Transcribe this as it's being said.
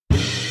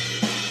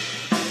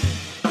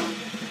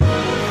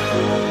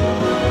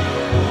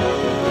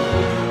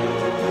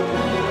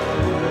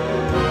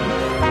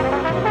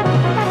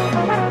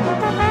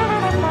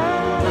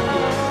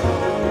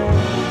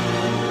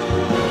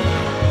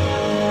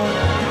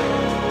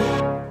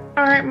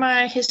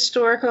my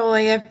historical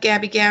AF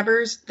Gabby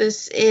Gabbers.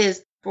 This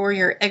is For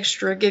Your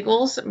Extra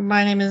Giggles.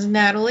 My name is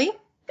Natalie.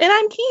 And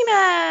I'm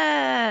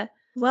Kina.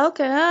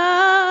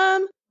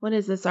 Welcome. What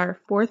is this, our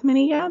fourth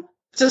mini-gab?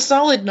 It's a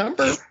solid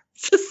number.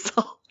 It's a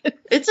solid.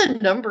 It's a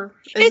number.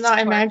 It's not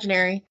 4.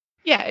 Imaginary.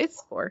 Yeah, it's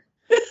 4.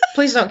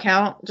 Please don't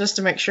count, just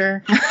to make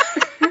sure.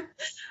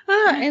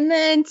 And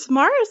then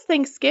tomorrow's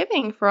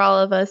Thanksgiving for all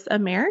of us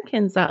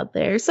Americans out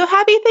there. So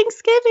happy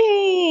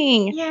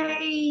Thanksgiving!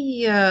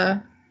 Yay!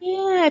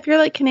 Yeah, if you're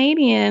like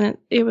Canadian,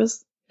 it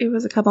was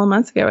a couple of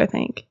months ago, I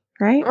think,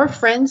 right? Or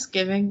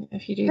Friendsgiving,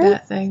 if you do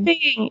that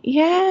thing.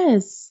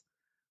 Yes.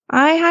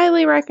 I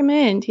highly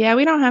recommend. Yeah,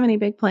 we don't have any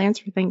big plans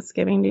for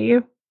Thanksgiving, do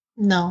you?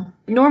 No.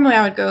 Normally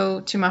I would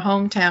go to my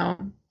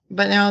hometown,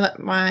 but now that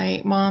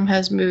my mom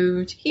has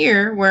moved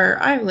here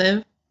where I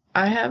live,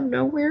 I have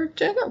nowhere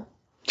to go.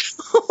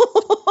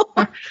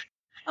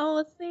 Oh,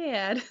 it's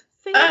sad.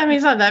 I mean,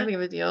 it's not that big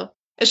of a deal.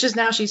 It's just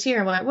now she's here.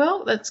 I'm like,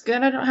 well, that's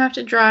good. I don't have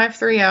to drive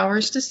 3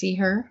 hours to see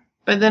her.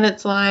 But then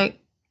it's like,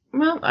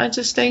 well, I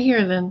just stay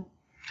here then.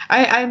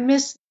 I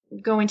miss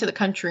going to the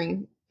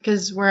country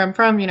because where I'm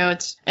from,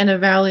 it's in a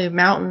valley of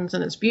mountains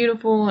and it's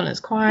beautiful and it's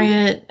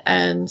quiet.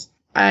 And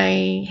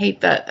I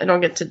hate that I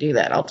don't get to do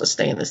that. I'll just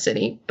stay in the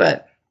city.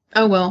 But,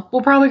 oh well,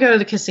 we'll probably go to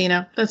the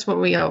casino. That's what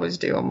we always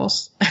do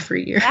almost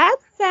every year. That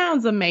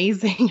sounds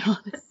amazing,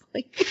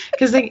 honestly.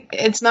 Because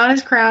it's not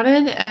as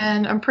crowded,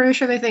 and I'm pretty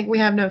sure they think we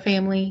have no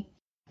family.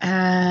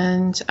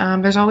 And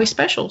there's always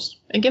specials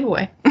and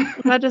giveaway.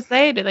 I just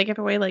say, do they give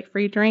away like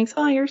free drinks?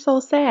 Oh, you're so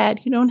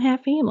sad. You don't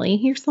have family.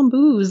 Here's some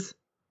booze.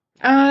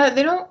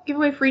 They don't give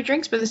away free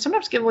drinks, but they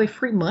sometimes give away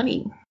free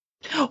money.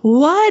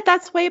 What?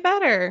 That's way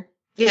better.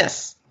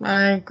 Yes,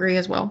 I agree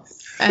as well.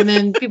 And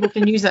then people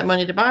can use that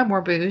money to buy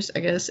more booze,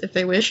 I guess, if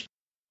they wish.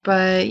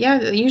 But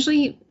yeah,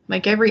 usually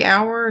like every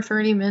hour or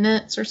 30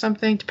 minutes or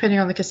something, depending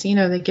on the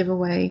casino, they give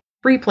away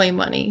free play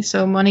money.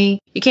 So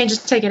money, you can't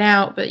just take it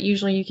out, but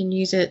usually you can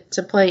use it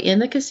to play in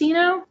the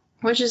casino,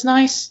 which is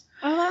nice.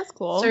 Oh, that's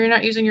cool. So you're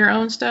not using your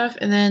own stuff.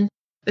 And then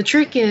the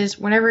trick is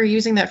whenever you're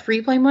using that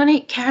free play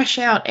money, cash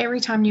out every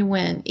time you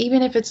win,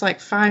 even if it's like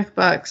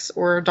 $5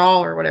 or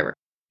 $1 or whatever.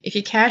 If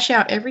you cash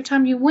out every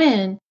time you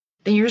win,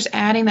 then you're just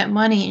adding that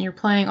money and you're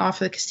playing off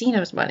of the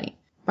casino's money.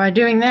 By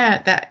doing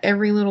that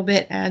every little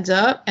bit adds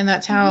up, and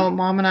that's how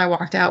Mom and I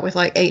walked out with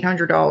like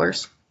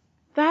 $800.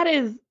 That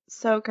is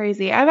so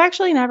crazy. I've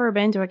actually never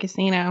been to a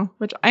casino,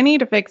 which I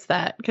need to fix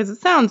that because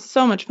it sounds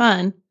so much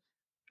fun.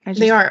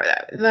 They are.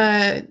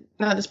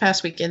 Not this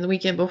past weekend, the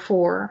weekend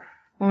before,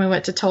 when we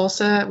went to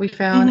Tulsa, we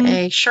found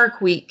a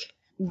Shark Week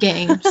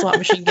slot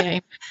machine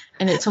game,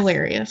 and it's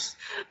hilarious.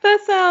 That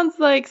sounds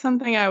like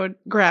something I would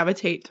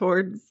gravitate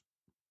towards.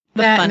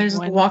 And there's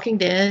Walking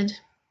Dead.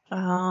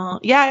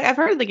 Yeah, I've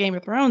heard of the Game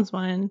of Thrones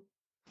one.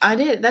 I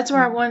did. That's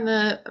where I won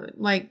the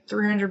like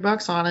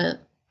 $300 on it.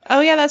 Oh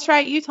yeah, that's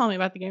right. You told me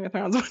about the Game of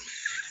Thrones one.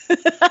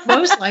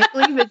 Most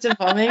likely, if it's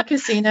involving a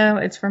casino,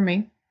 it's for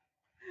me.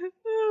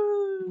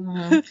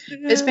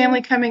 Is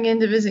family coming in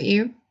to visit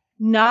you?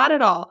 Not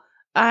at all.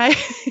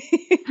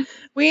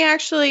 We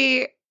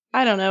actually,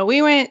 I don't know.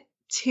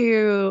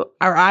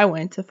 I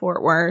went to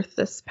Fort Worth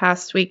this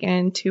past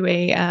weekend to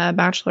a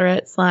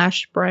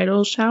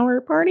bachelorette/bridal shower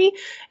party.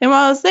 And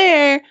while I was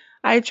there,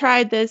 I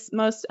tried this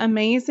most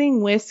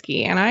amazing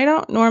whiskey. And I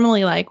don't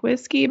normally like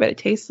whiskey, but it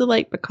tasted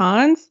like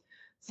pecans.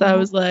 So I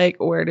was like,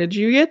 where did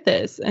you get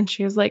this? And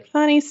she was like,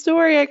 funny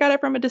story. I got it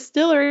from a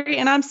distillery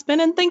and I'm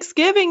spending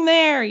Thanksgiving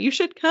there. You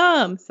should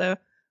come. So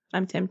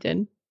I'm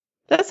tempted.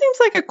 That seems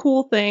like a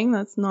cool thing.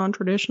 That's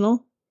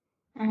non-traditional.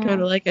 Go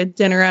to like a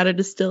dinner at a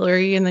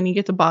distillery and then you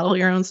get to bottle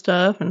your own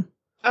stuff and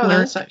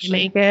that's actually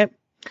make it.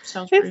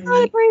 Sounds it's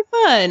probably pretty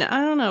fun.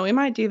 I don't know. We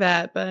might do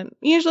that, but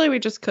usually we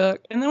just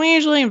cook. And then we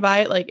usually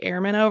invite like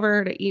airmen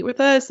over to eat with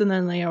us and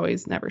then they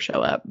always never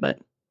show up. But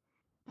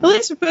at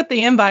least we put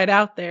the invite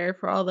out there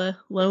for all the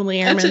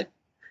lonely airmen.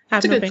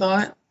 That's a good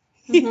thought.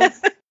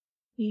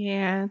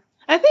 Yeah.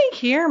 I think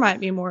here might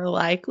be more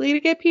likely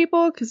to get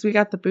people because we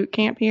got the boot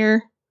camp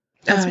here.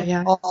 That's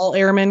when all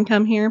airmen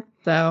come here.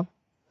 So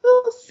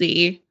we'll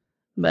see.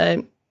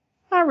 But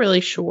not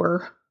really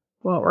sure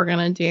what we're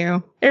going to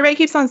do. Everybody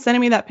keeps on sending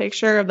me that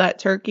picture of that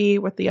turkey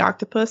with the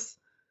octopus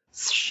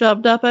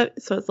shoved up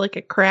it. So it's like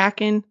a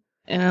kraken.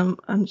 And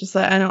I'm just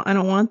like, I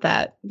don't want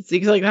that.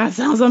 Zeke's like, that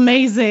sounds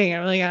amazing.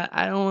 I'm like,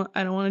 I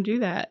don't want to do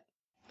that.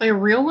 Like a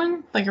real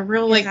one? Like a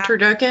real like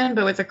turducken,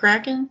 but with a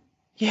kraken?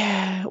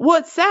 Yeah.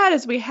 What's sad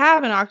is we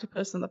have an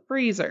octopus in the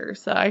freezer,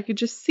 so I could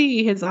just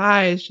see his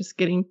eyes just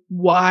getting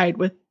wide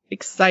with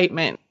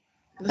excitement.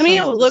 I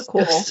mean, it would look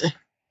cool.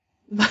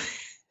 We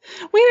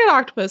did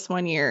octopus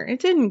one year.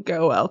 It didn't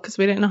go well because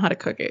we didn't know how to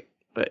cook it,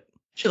 but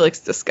she looks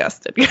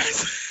disgusted,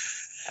 guys.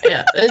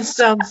 Yeah, it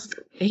sounds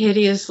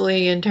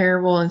hideously and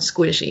terrible and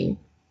squishy.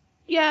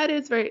 Yeah, it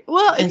is very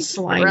well and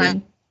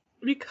slimy.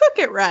 If you cook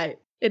it right,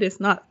 it is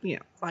not,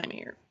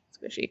 slimy or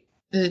squishy.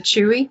 Is it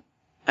chewy?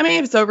 I mean,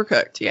 if it's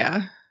overcooked,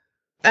 yeah.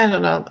 I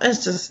don't know.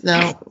 It's just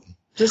a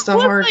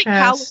hard like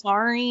pass.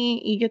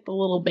 Calamari, you get the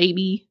little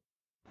baby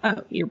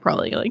Oh, you're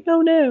probably like,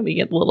 oh no, we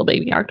get little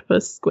baby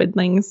octopus squid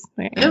things.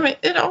 I mean,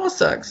 it all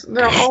sucks.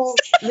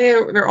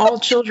 They're all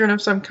children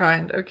of some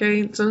kind.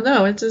 Okay, so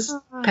no, it just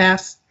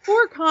pass.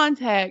 For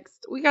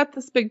context, we got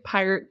this big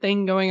pirate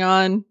thing going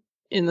on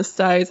in the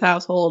Stice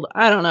household.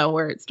 I don't know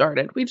where it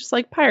started. We just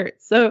like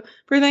pirates. So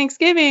for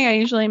Thanksgiving, I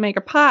usually make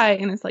a pie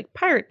and it's like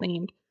pirate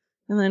themed.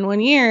 And then one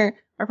year,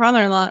 my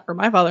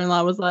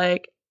father-in-law was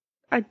like,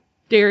 I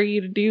dare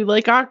you to do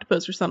like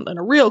octopus or something,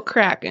 a real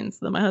kraken.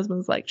 So then my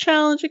husband's like,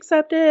 challenge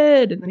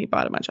accepted. And then he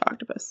bought a bunch of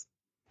octopus.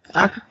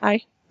 Octopi?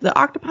 The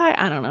octopi?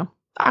 I don't know.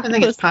 Octopus. I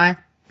think it's pie.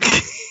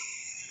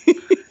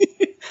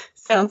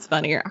 Sounds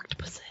funnier.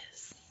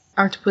 Octopuses.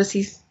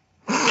 Octopussies.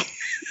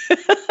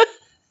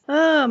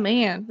 Oh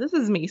man, this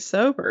is me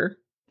sober.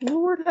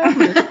 Lord have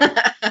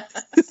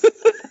mercy.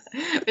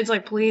 It's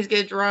like, please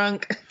get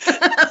drunk.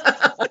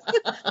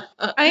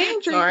 I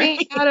am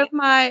drinking out of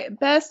my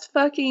best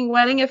fucking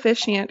wedding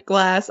officiant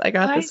glass I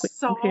got this week. I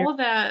saw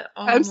that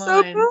online. I'm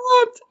so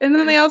pumped. And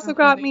then they also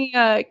got me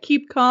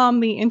Keep Calm,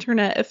 the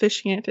internet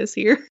officiant is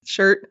here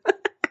shirt.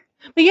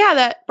 But yeah,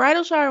 that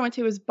bridal shower I went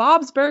to was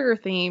Bob's Burger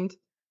themed.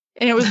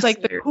 And it was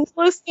like the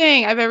coolest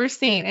thing I've ever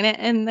seen.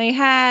 And they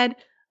had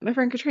my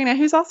friend Katrina,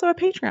 who's also a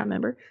Patreon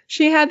member,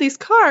 she had these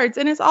cards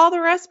and it's all the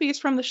recipes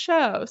from the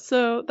show.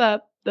 So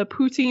the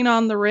poutine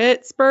on the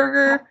Ritz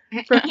burger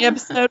from the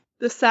episode,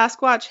 the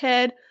Sasquatch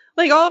head,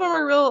 like all of them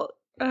are real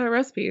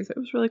recipes. It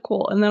was really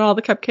cool. And then all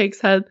the cupcakes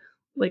had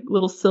like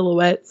little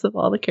silhouettes of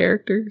all the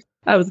characters.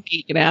 I was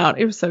geeking out.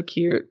 It was so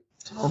cute.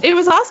 It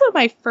was also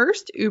my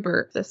first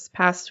Uber this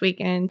past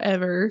weekend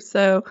ever.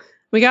 So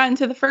we got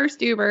into the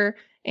first Uber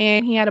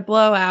and he had a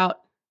blowout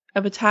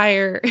of a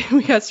tire and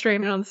we got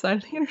stranded on the side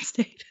of the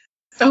interstate.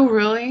 Oh,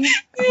 really? Yeah.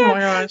 Oh my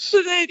gosh.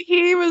 So then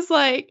he was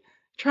like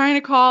trying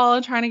to call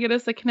and trying to get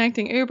us a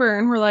connecting Uber.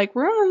 And we're like,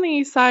 we're on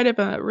the side of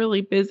a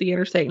really busy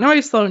interstate.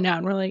 Nobody's slowing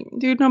down. We're like,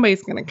 dude,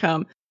 nobody's going to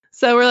come.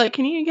 So we're like,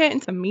 can you get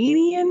into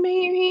median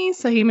maybe?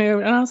 So he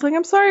moved. And I was like,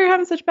 I'm sorry you're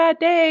having such a bad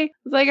day. I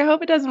was like, I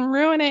hope it doesn't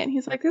ruin it. And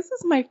he's like, this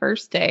is my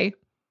first day.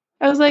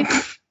 I was like,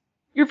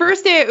 your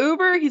first day at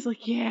Uber? He's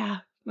like, yeah.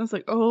 And I was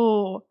like,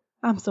 oh,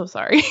 I'm so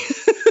sorry.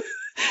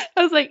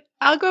 I was like,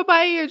 I'll go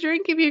buy you a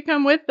drink if you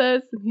come with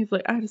us. And he's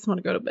like, I just want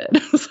to go to bed.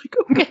 I was like,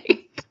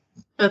 okay.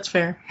 That's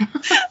fair.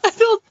 I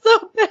feel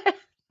so bad.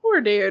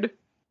 Poor dude.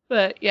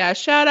 But yeah,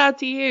 shout out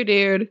to you,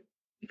 dude.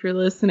 If you're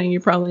listening,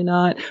 you're probably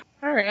not.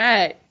 All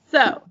right.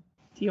 So,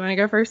 do you want to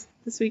go first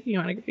this week? Or you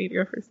want me to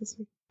go first this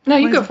week? No,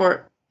 you go for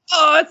it.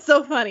 Oh, it's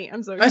so funny.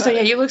 I'm so excited. I say,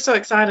 yeah, you look so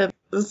excited.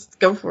 Let's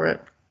go for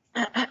it.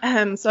 So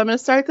I'm going to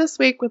start this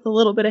week with a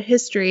little bit of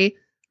history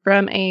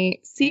from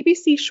a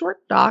CBC short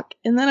doc,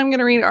 and then I'm going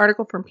to read an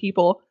article from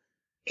People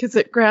because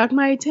it grabbed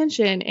my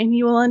attention, and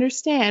you will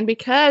understand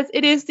because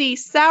it is the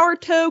sour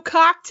toe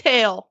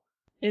cocktail.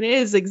 It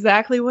is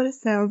exactly what it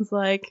sounds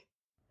like.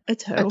 A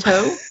toe. A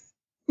toe?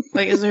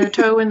 Like, is there a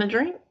toe in the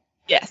drink?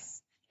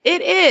 Yes,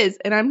 it is,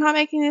 and I'm not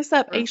making this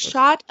up. A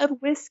shot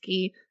of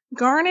whiskey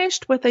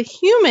garnished with a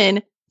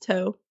human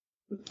toe.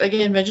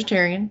 Again,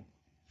 vegetarian.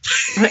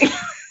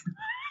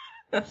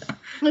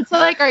 It's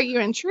like, are you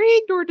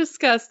intrigued or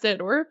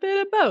disgusted or a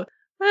bit of both?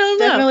 I don't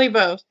know. Definitely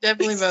both.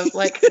 Definitely both.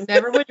 Like,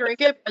 never would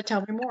drink it, but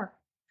tell me more.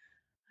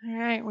 All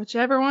right,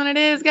 whichever one it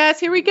is, guys,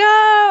 here we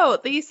go.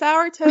 The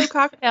sour toe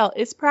cocktail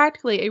is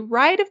practically a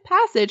rite of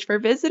passage for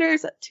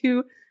visitors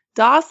to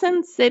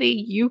Dawson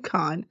City,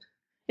 Yukon.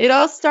 It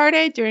all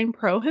started during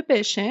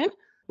Prohibition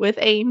with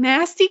a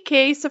nasty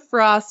case of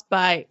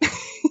frostbite.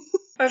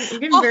 I'm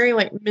getting very,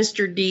 like,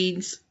 Mr.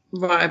 Deeds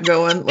vibe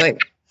going,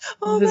 like,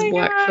 his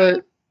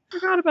Blackfoot. I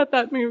forgot about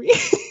that movie.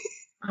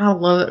 I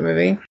love that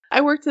movie.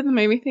 I worked in the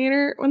movie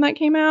theater when that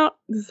came out.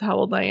 This is how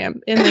old I am.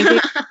 And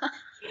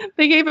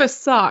they gave us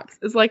socks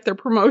as like their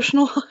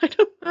promotional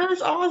item.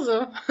 That's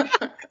awesome.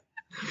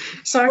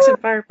 Socks and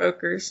fire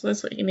pokers.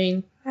 That's what you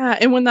need. Yeah,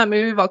 and when that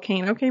movie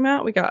Volcano came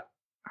out, we got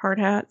hard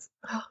hats.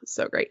 Oh,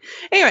 so great.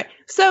 Anyway,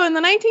 so in the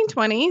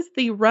 1920s,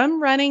 the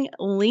rum-running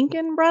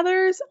Lincoln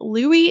brothers,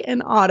 Louis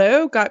and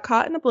Otto, got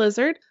caught in a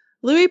blizzard.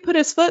 Louis put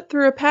his foot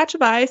through a patch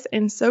of ice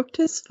and soaked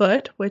his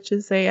foot, which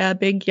is a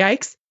big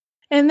yikes.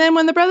 And then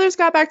when the brothers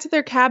got back to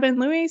their cabin,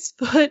 Louis'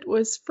 foot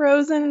was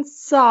frozen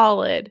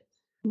solid.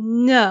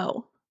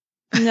 No,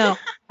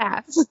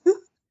 pass.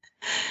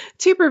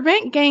 To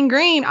prevent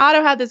gangrene,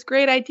 Otto had this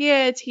great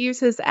idea to use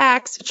his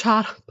axe to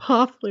chop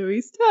off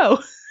Louis' toe.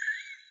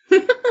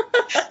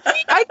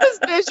 I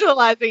just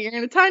visualizing you're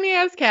in a tiny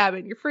ass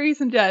cabin, you're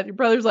freezing to death. Your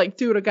brother's like,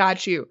 dude, I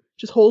got you.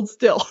 Just hold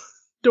still.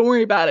 Don't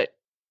worry about it.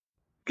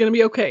 It's gonna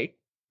be okay.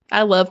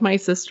 I love my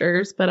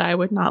sisters, but I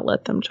would not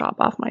let them chop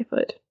off my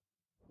foot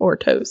or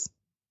toes.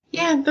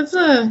 Yeah, that's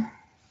a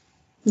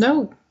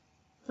no.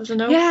 That's a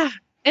no. Yeah,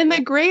 and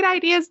the great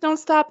ideas don't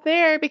stop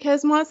there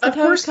because once the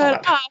toe's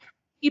cut off,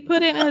 you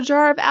put it in a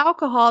jar of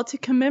alcohol to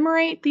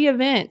commemorate the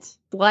event,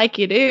 like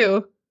you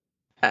do.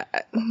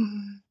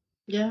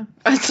 Yeah,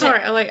 I'm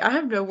sorry. I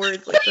have no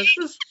words. Like this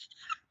is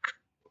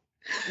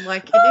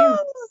like you do.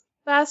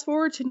 Fast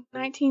forward to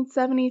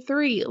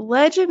 1973.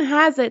 Legend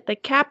has it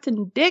that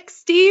Captain Dick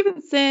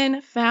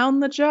Stevenson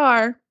found the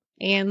jar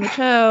and the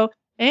toe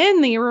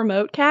in the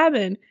remote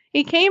cabin.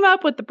 He came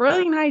up with the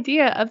brilliant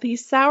idea of the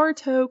Sour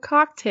Toe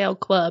Cocktail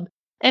Club,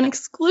 an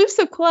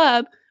exclusive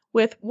club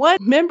with one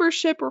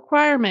membership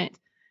requirement.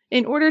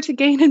 In order to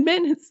gain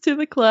admittance to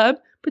the club,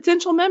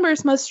 potential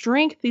members must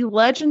drink the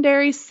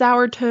legendary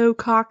Sour Toe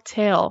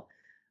cocktail.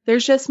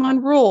 There's just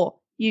one rule.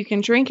 You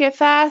can drink it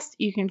fast,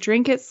 you can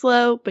drink it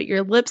slow, but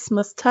your lips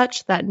must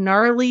touch that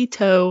gnarly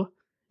toe.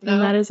 No.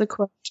 And that is a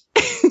quote.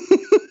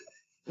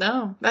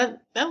 No,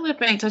 that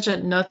lip ain't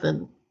touching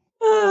nothing.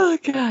 Oh,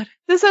 God.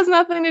 This has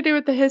nothing to do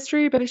with the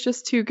history, but it's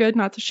just too good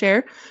not to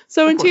share.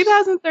 So in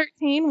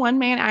 2013, one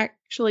man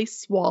actually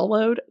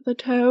swallowed the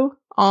toe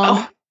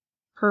on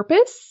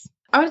purpose.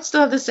 I would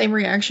still have the same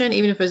reaction,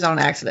 even if it was on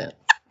accident.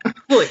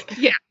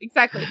 Yeah,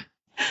 exactly.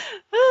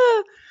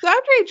 So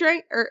after he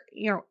drank or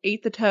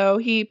ate the toe,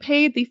 he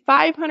paid the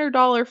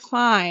 $500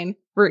 fine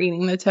for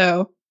eating the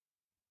toe.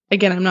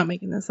 Again, I'm not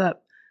making this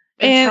up.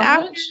 And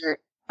after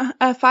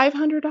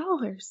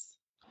 $500.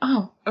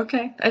 Oh,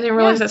 okay. I didn't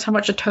realize that's how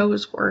much a toe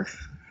was worth.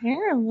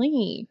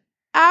 Apparently.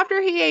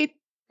 After he ate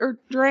or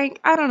drank,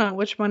 I don't know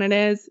which one it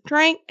is.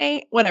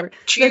 Ate, whatever.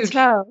 Chewed. The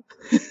toe.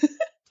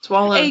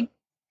 Swallowed.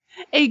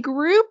 A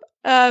group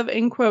of,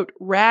 in quote,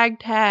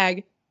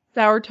 ragtag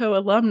Sour Toe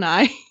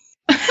alumni,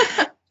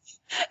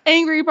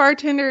 angry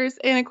bartenders,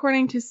 and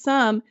according to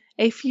some,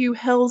 a few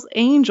Hell's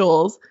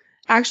Angels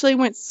actually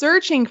went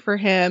searching for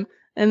him,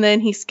 and then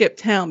he skipped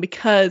town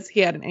because he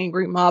had an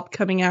angry mob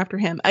coming after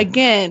him,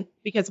 again,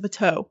 because of a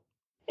toe.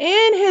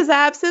 In his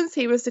absence,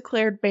 he was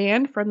declared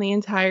banned from the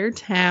entire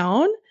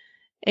town,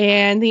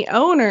 and the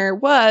owner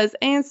was,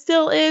 and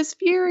still is,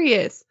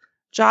 furious.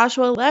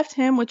 Joshua left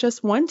him with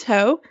just one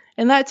toe,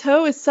 and that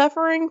toe is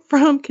suffering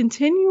from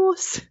continual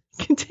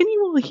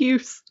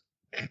use.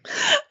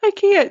 I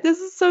can't. This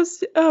is so...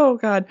 oh,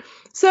 God.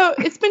 So,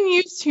 it's been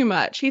used too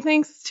much. He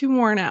thinks it's too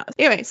worn out.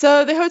 Anyway,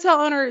 so the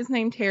hotel owner is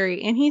named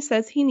Terry, and he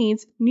says he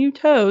needs new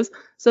toes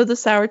so the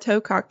Sour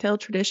Toe cocktail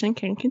tradition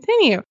can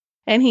continue.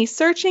 And he's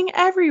searching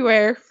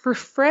everywhere for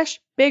fresh,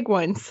 big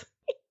ones.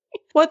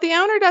 What the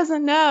owner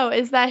doesn't know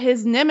is that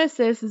his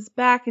nemesis is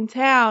back in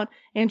town,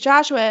 and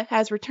Joshua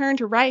has returned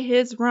to right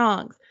his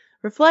wrongs.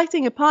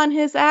 Reflecting upon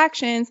his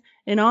actions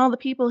and all the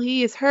people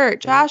he has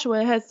hurt,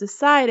 Joshua has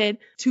decided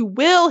to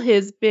will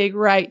his big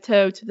right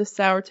toe to the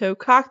Sour Toe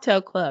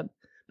Cocktail Club.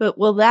 But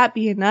will that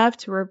be enough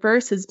to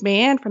reverse his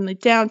ban from the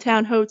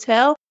downtown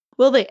hotel?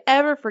 Will they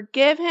ever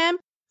forgive him?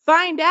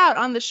 Find out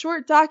on the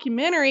short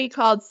documentary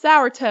called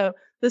Sour Toe,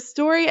 the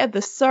story of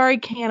the sorry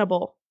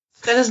cannibal.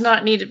 That does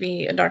not need to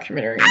be a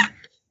documentary.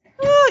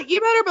 Well,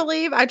 you better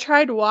believe I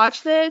tried to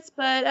watch this,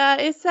 but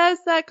it says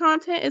that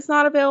content is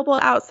not available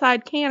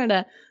outside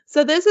Canada.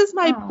 So this is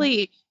my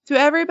plea to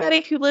everybody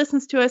who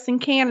listens to us in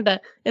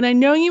Canada, and I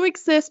know you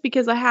exist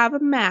because I have a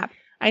map.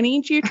 I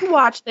need you to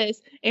watch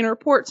this and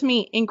report to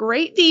me in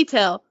great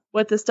detail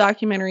what this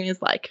documentary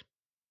is like.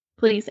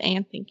 Please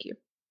and thank you.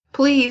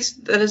 Please,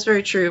 that is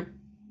very true.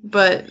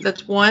 But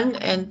that's one.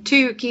 And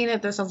two,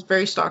 Keenan, that sounds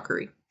very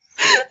stalkery.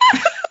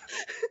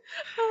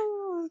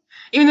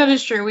 Even though it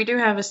is true, we do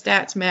have a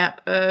stats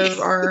map of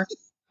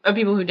of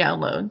people who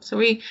download.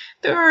 So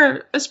there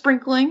are a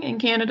sprinkling in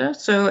Canada.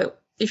 So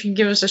if you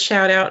give us a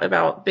shout out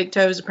about big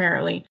toes,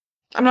 apparently,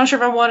 I'm not sure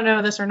if I want to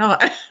know this or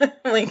not.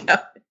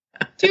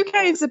 Two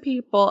kinds of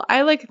people.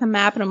 I look at the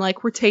map and I'm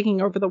like, we're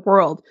taking over the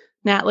world.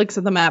 Nat looks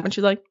at the map and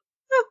she's like,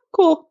 oh,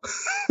 cool.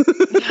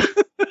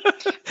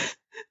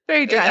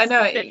 Very drastic.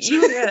 I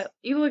know.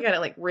 You look at it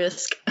like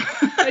risk.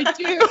 I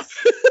do.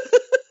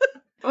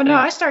 Oh no,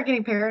 I start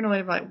getting paranoid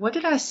of like, what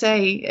did I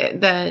say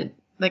that,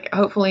 like,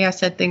 hopefully I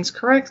said things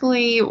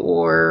correctly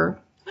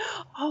or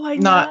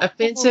not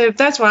offensive.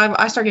 That's why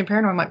I start getting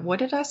paranoid. I'm like, what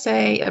did I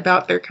say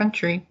about their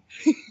country?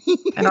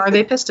 And are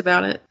they pissed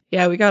about it?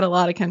 Yeah, we got a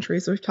lot of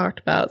countries we've talked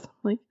about.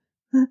 Like,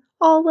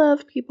 all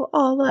love, people,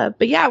 all love.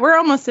 But yeah, we're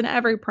almost in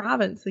every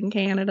province in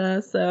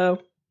Canada,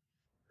 so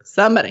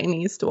somebody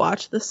needs to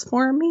watch this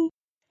for me.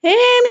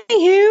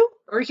 Anywho.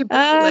 Or you can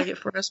bootleg it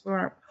for us.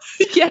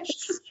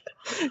 Yes.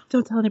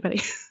 Don't tell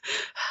anybody.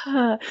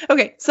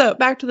 Okay, so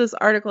back to this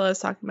article I was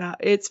talking about.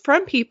 It's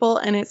from People,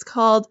 and it's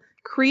called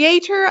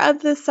Creator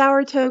of the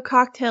Sour Toe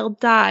Cocktail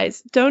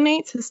Dies,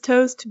 Donates His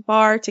Toes to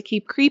Bar to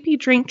Keep Creepy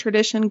Drink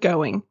Tradition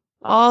Going.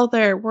 All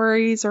their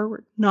worries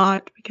are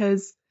not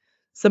because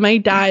somebody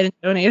died and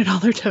donated all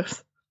their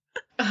toes.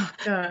 Oh,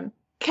 God.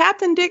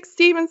 Captain Dick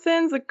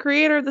Stevenson, the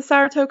creator of the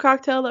Sour Toe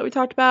cocktail that we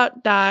talked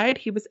about, died.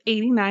 He was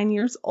 89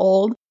 years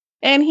old.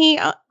 And he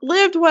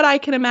lived what I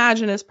can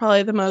imagine is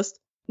probably the most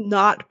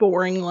not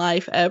boring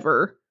life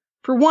ever.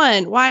 For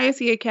one, why is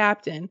he a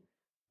captain?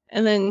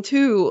 And then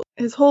two,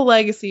 his whole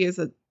legacy is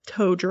a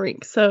toe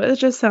drink. So it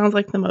just sounds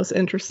like the most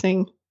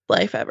interesting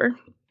life ever.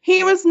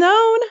 He was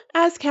known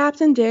as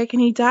Captain Dick,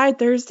 and he died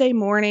Thursday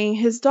morning.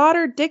 His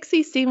daughter,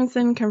 Dixie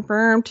Stevenson,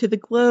 confirmed to the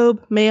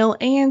Globe, Mail,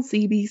 and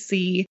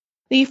CBC.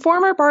 The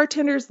former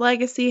bartender's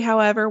legacy,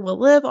 however, will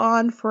live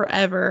on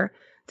forever.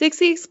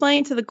 Dixie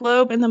explained to the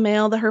Globe and the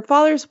Mail that her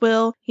father's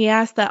will, he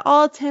asked that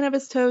all 10 of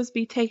his toes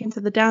be taken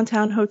to the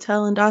downtown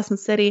hotel in Dawson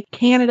City,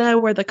 Canada,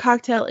 where the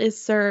cocktail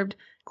is served.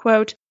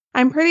 Quote,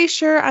 I'm pretty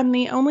sure I'm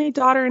the only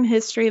daughter in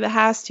history that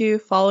has to,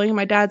 following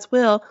my dad's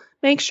will,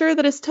 make sure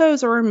that his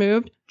toes are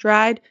removed,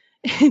 dried,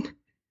 and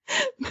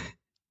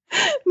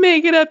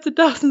make it up to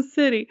Dawson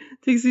City,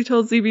 Dixie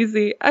told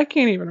CBC. I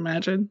can't even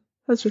imagine.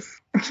 That's just...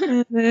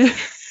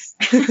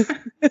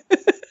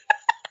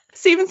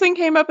 Stevenson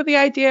came up with the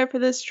idea for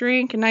this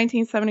drink in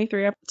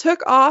 1973. It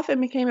took off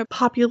and became a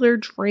popular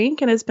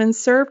drink and has been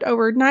served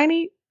over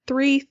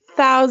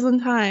 93,000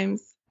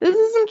 times. This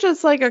isn't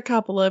just like a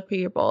couple of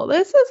people.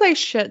 This is a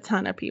shit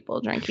ton of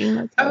people drinking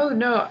this. Oh,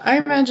 no. I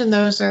imagine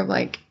those are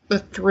like the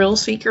thrill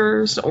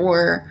seekers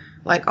or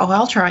like, oh,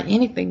 I'll try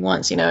anything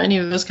once, any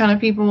of those kind of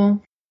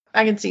people.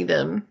 I can see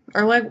them.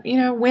 Or like,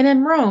 when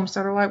in Rome.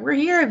 So they're like, we're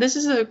here. This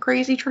is a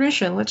crazy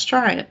tradition. Let's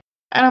try it.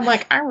 And I'm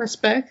like, I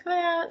respect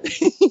that.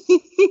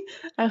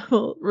 I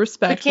will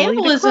respect the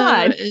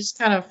cannibalism is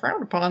kind of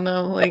frowned upon,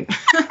 though. Like,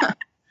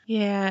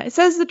 yeah, it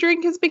says the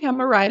drink has become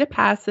a rite of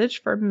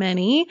passage for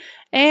many,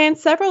 and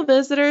several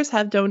visitors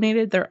have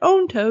donated their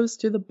own toes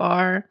to the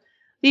bar.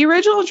 The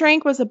original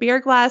drink was a beer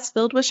glass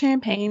filled with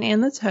champagne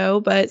and the toe,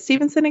 but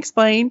Stevenson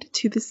explained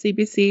to the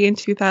CBC in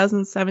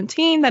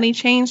 2017 that he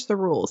changed the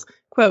rules.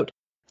 Quote,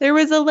 there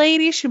was a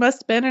lady, she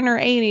must have been in her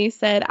 80s,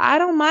 said, I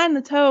don't mind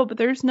the toe, but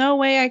there's no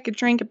way I could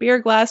drink a beer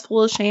glass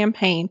full of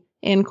champagne,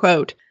 end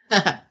quote.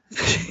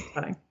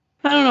 Funny.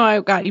 I don't know, I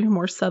got even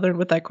more Southern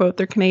with that quote.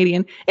 They're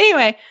Canadian.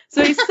 Anyway,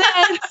 so he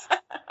said...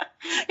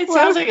 It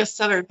sounds like a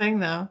Southern thing,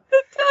 though.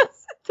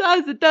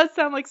 It does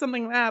sound like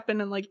something that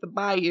happened in, like, the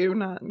Bayou,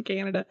 not in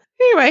Canada.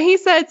 Anyway, he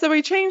said, so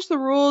we changed the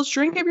rules.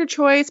 Drink of your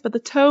choice, but the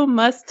toe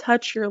must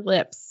touch your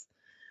lips.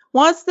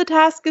 Once the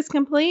task is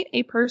complete,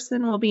 a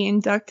person will be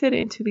inducted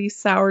into the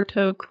Sour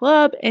Toe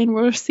Club and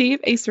will receive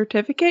a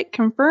certificate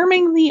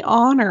confirming the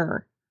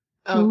honor.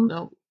 Oh,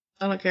 no.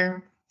 I don't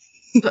care.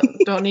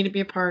 Don't need to be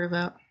a part of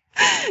that.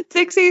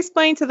 Dixie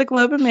explained to the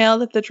Globe and Mail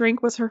that the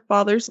drink was her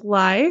father's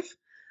life.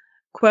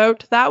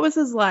 Quote, that was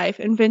his life,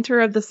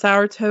 inventor of the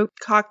Sour Toe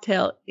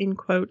cocktail, end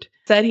quote.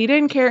 Said he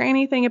didn't care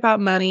anything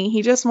about money.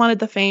 He just wanted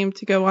the fame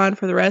to go on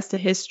for the rest of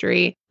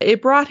history.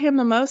 It brought him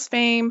the most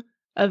fame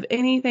of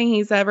anything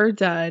he's ever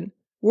done.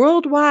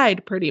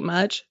 Worldwide, pretty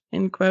much,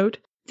 end quote.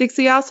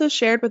 Dixie also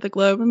shared with the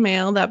Globe and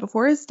Mail that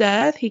before his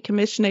death, he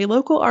commissioned a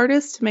local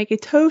artist to make a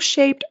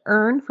toe-shaped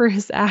urn for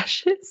his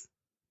ashes.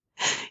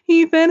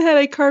 He then had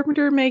a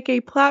carpenter make a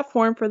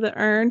platform for the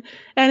urn,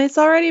 and it's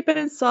already been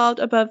installed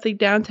above the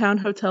downtown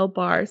hotel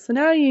bar. So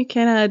now you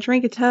can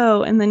drink a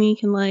toe, and then you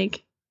can,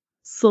 like,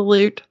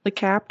 salute the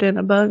captain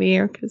above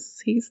you, because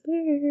he's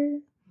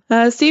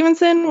there.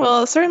 Stevenson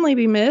will certainly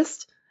be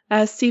missed.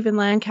 As Stephen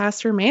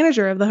Lancaster,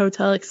 manager of the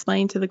hotel,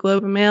 explained to the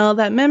Globe and Mail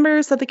that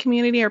members of the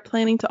community are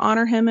planning to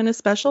honor him in a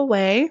special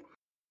way.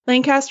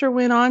 Lancaster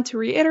went on to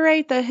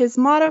reiterate that his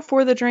motto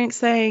for the drink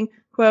saying,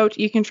 quote,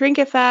 you can drink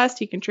it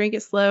fast, you can drink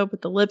it slow,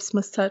 but the lips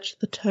must touch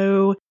the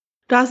toe.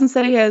 Dawson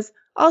said he has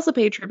also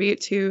paid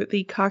tribute to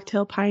the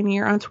cocktail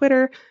pioneer on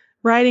Twitter,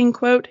 writing,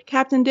 quote,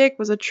 Captain Dick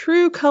was a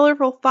true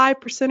colorful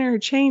 5%er who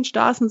changed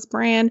Dawson's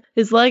brand.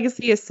 His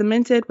legacy is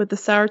cemented with the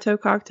Sour Toe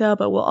cocktail,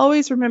 but we'll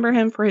always remember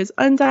him for his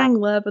undying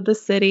love of the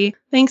city.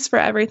 Thanks for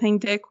everything,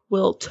 Dick.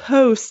 We'll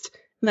toast.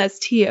 And that's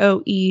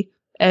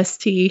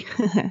TOEST.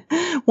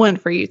 One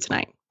for you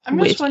tonight. I'm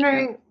just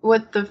wondering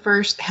what the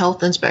first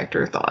health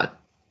inspector thought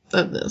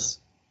of this.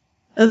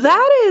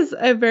 That is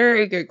a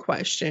very good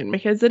question,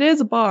 because it is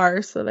a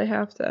bar, so they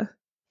have to...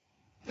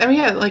 I mean,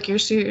 yeah, like you're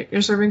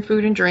serving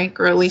food and drink,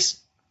 or at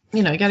least,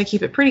 you got to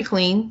keep it pretty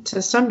clean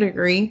to some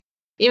degree.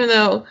 Even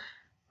though,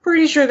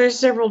 pretty sure there's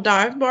several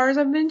dive bars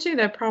I've been to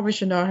that probably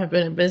should not have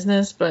been in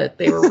business, but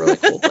they were really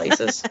cool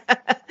places.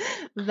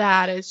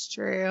 That is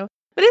true.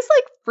 But it's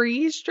like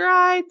freeze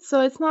dried,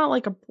 so it's not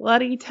like a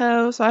bloody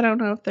toe, so I don't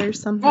know if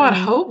there's something. Well, I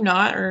hope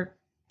not, or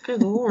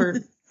good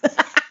lord.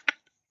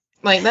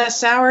 Like, that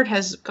soured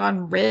has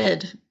gone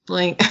red.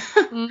 Like,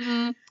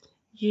 mm-hmm.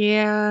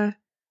 Yeah.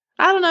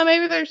 I don't know,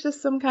 maybe there's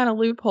just some kind of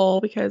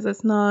loophole because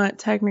it's not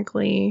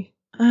technically,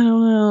 I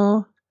don't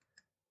know.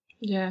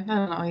 Yeah, I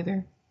don't know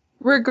either.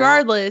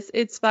 Regardless,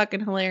 it's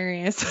fucking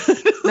hilarious.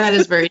 That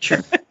is very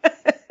true.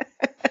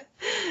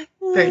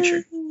 Very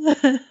true.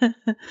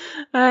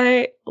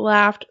 I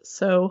laughed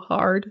so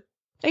hard.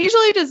 I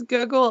usually just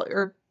Google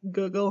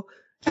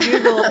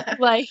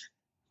like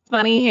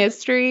funny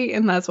history,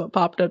 and that's what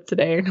popped up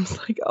today, and I was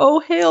like, oh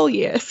hell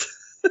yes.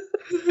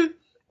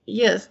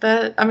 Yes,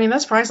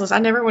 that's priceless. I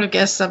never would have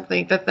guessed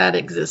something that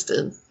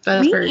existed.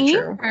 That is very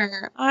true.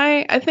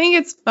 I think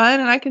it's fun,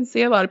 and I can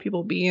see a lot of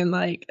people being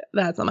like,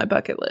 that's on my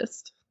bucket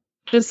list.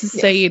 Just to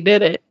say you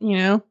did it,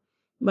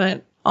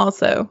 But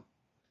also,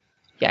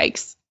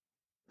 yikes.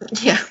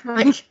 Yeah,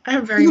 like, I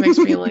have very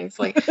mixed feelings.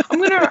 Like,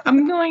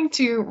 I'm going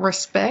to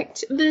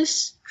respect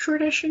this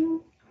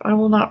tradition. I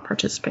will not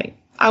participate.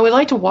 I would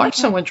like to watch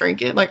someone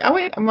drink it. Like, I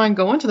wouldn't mind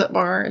going to that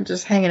bar and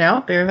just hanging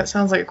out there. That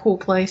sounds like a cool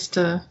place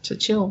to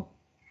chill.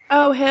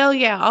 Oh, hell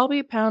yeah. I'll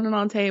be pounding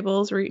on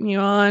tables, rooting you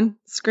on,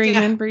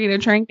 screaming for you to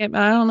drink it, but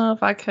I don't know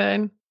if I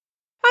could.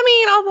 I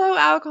mean, although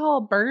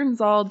alcohol burns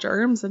all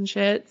germs and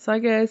shit, so I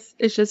guess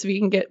it's just if you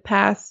can get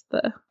past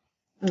the...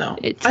 No.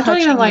 I don't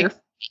even like...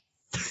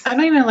 I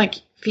don't even like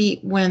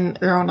feet when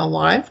they're on a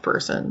live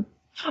person.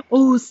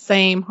 Oh,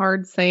 same.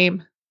 Hard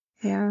same.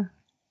 Yeah.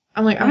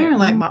 I'm like, I don't even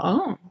like my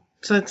own.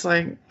 So it's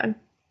like,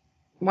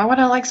 why would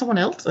I like someone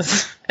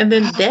else's? And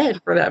then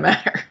dead, for that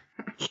matter.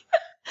 I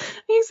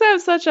used to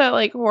have such a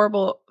like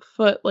horrible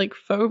foot like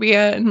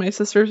phobia, and my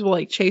sisters will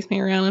like chase me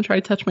around and try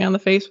to touch me on the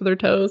face with their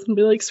toes and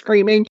be like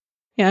screaming.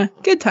 Yeah,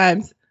 good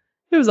times.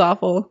 It was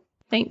awful.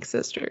 Thanks,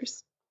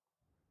 sisters.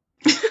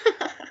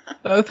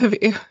 Both of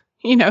you.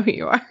 You know who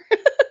you are.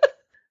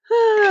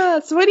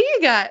 So what do you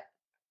got?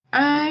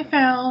 I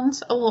found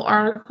a little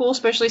article,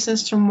 especially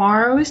since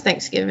tomorrow is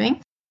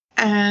Thanksgiving.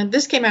 And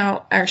this came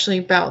out actually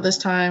about this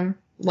time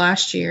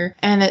last year.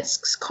 And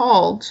it's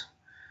called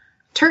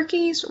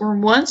Turkeys Were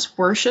Once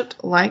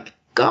Worshipped Like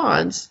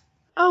Gods.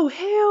 Oh,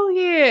 hell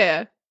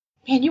yeah.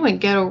 Man, you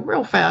went ghetto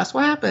real fast.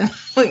 What happened?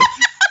 Like,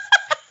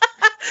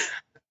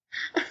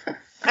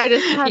 I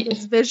just had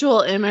this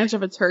visual image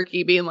of a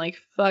turkey being like,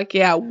 fuck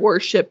yeah,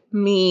 worship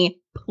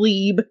me,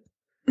 plebe.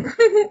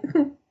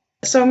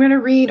 So I'm going to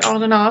read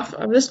on and off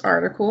of this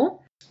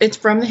article. It's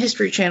from the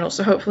History Channel,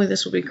 so hopefully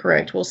this will be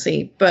correct. We'll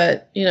see.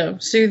 But,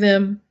 sue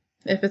them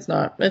if it's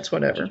not. It's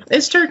whatever.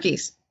 It's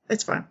turkeys.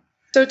 It's fine.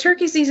 So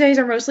turkeys these days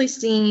are mostly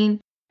seen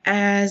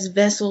as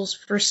vessels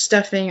for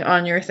stuffing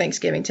on your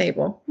Thanksgiving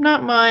table.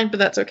 Not mine, but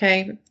that's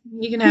okay.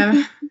 You can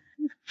have...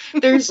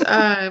 There's,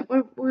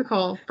 what we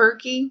call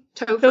Furky?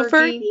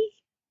 Tofurkey?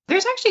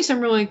 There's actually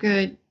some really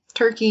good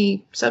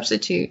turkey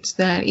substitutes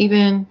that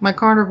even my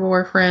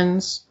carnivore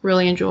friends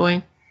really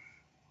enjoy.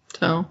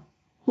 So,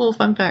 little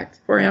fun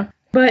fact for you.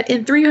 But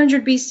in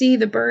 300 BC,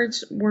 the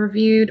birds were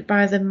viewed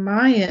by the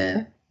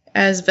Maya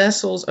as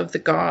vessels of the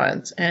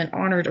gods and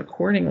honored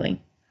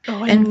accordingly.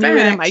 Oh, I knew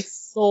it in my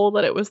soul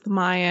that it was the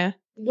Maya.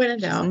 When in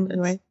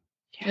doubt.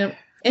 Yep.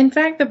 In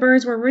fact, the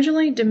birds were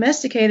originally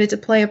domesticated to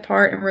play a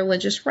part in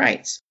religious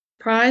rites.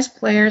 Prized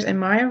players in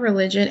Maya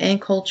religion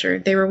and culture,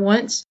 they were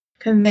once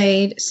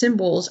conveyed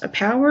symbols of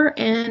power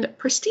and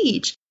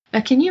prestige. Now,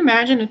 can you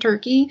imagine a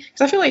turkey?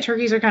 Because I feel like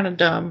turkeys are kind of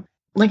dumb.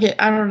 Like,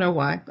 I don't know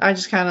why. I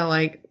just kind of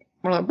like,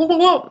 we're like, whoa, whoa,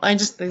 whoa. I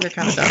just think they're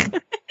kind of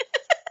dumb.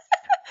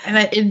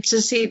 And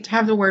to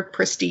have the word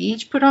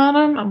prestige put on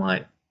them, I'm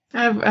like,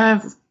 I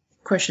have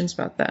questions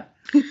about that.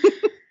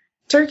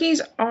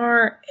 Turkeys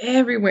are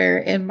everywhere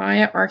in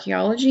Maya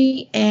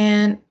archaeology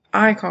and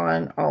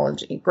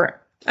iconology.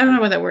 I don't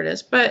know what that word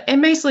is, but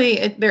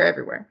basically they're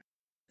everywhere.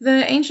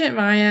 The ancient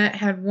Maya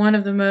had one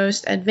of the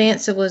most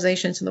advanced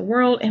civilizations in the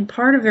world, and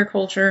part of their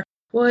culture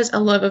was a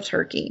love of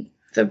turkey.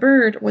 The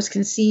bird was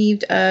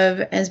conceived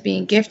of as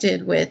being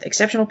gifted with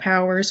exceptional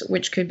powers,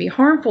 which could be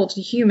harmful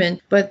to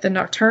human, but the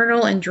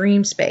nocturnal and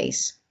dream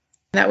space.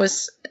 That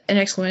was an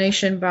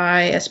explanation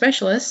by a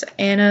specialist,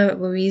 Ana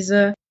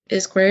Luisa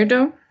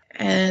Izquierdo,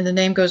 and the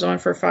name goes on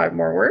for 5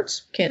 more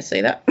words. Can't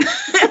say that.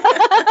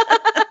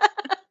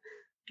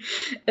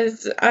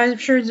 I'm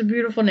sure it's a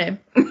beautiful name.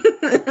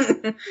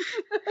 I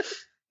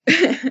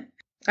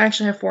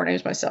actually have 4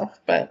 names myself,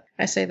 but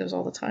I say those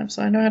all the time,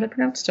 so I know how to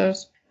pronounce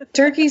those.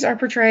 Turkeys are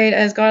portrayed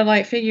as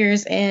godlike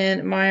figures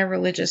in Maya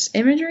religious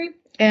imagery,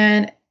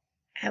 and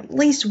at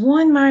least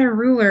one Maya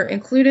ruler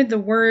included the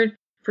word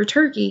for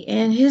turkey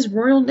in his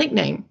royal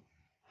nickname.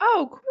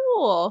 Oh,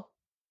 cool.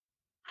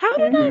 How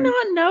did I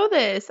not know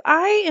this?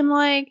 I am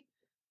like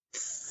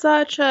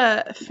such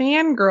a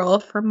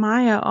fangirl for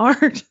Maya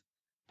art.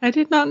 I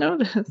did not know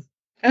this.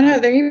 I know,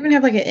 they even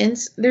have like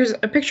there's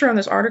a picture on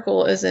this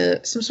article is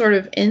some sort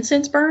of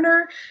incense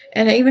burner,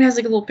 and it even has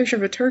like a little picture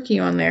of a turkey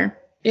on there.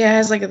 Yeah, it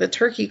has like the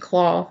turkey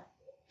claw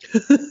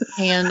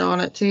hand on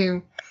it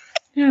too.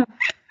 Yeah.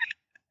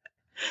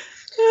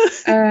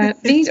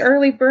 These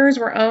early birds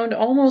were owned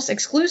almost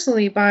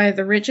exclusively by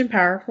the rich and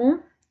powerful,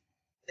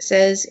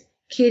 says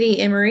Kitty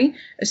Emery,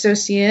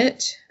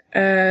 Associate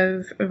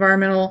of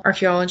Environmental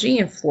Archaeology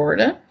in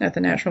Florida at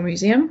the Natural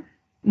Museum.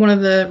 One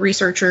of the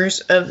researchers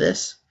of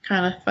this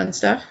kind of fun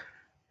stuff.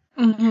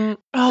 Mm-hmm.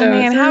 Oh, so,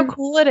 man, how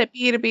cool would it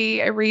be to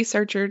be a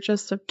researcher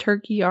just of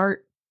turkey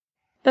art?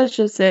 That's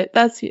just it.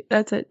 That's it.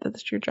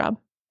 That's your job.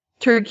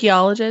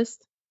 Turkeyologist.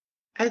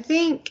 I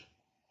think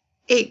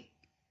it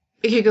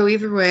could go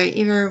either way.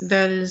 Either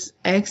that is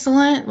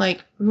excellent,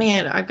 like,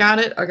 man, I got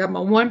it. I got my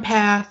one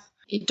path.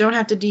 You don't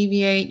have to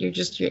deviate.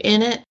 You're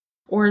in it.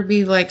 Or it'd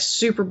be like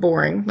super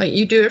boring. Like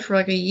you do it for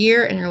like a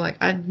year and you're like,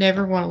 I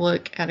never want to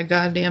look at a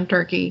goddamn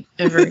turkey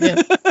ever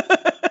again.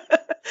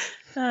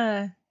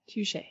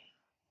 Touche.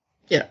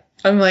 Yeah.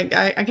 I'm like,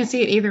 I can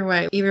see it either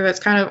way. Either that's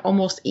kind of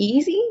almost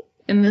easy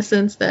in the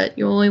sense that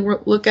you only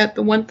look at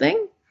the one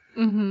thing.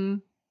 Mm-hmm.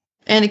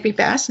 And it could be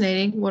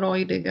fascinating what all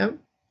you dig up.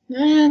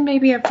 And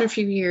maybe after a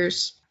few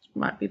years, it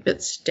might be a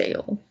bit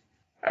stale.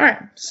 All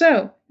right.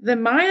 So the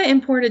Maya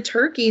imported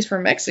turkeys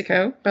from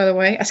Mexico, by the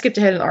way. I skipped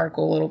ahead in the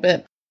article a little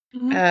bit.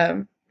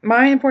 Mm-hmm.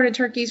 Maya imported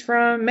turkeys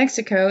from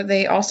Mexico.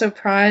 They also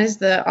prized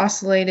the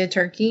ocellated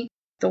turkey,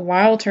 the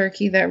wild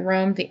turkey that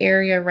roamed the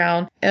area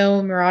around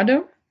El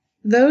Mirado.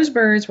 Those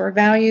birds were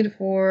valued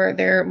for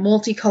their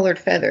multicolored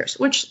feathers,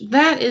 which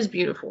that is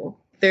beautiful.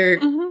 Their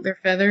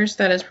feathers,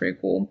 that is pretty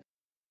cool.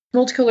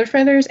 multicolored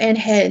feathers and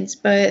heads,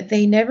 but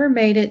they never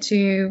made it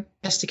to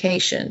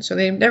domestication, so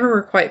they never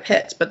were quite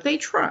pets, but they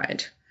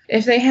tried.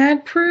 If they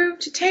had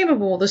proved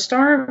tameable, the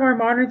star of our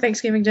modern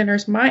Thanksgiving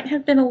dinners might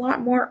have been a lot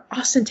more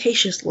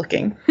ostentatious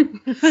looking.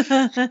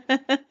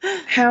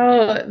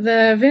 How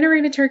the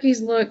venerated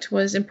turkeys looked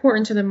was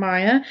important to the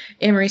Maya,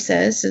 Emery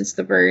says, since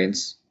the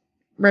birds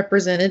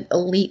represented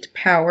elite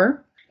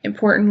power,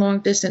 important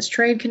long-distance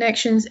trade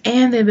connections,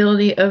 and the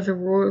ability of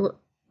the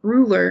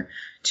ruler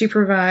to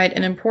provide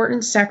an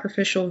important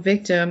sacrificial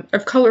victim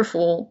of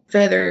colorful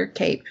feather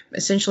cape,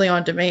 essentially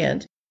on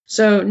demand.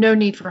 So no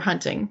need for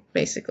hunting,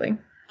 basically.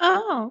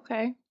 Oh,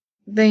 okay.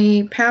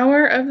 The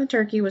power of the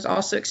turkey was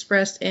also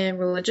expressed in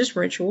religious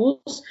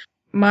rituals.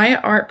 Maya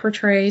art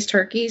portrays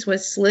turkeys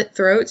with slit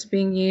throats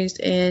being used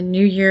in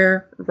New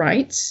Year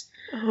rites.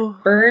 Oh.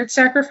 Bird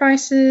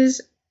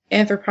sacrifices,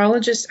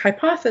 anthropologists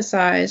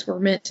hypothesize, were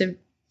meant to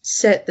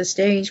set the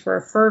stage for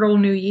a fertile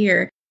new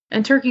year,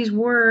 and turkeys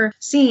were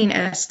seen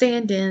as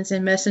stand-ins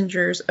and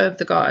messengers of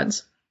the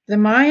gods. The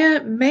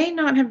Maya may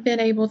not have been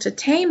able to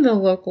tame the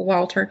local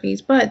wild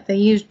turkeys, but they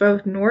used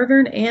both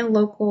northern and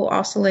local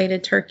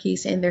ocellated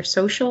turkeys in their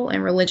social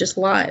and religious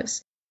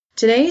lives.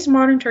 Today's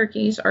modern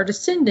turkeys are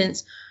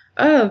descendants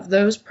of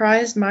those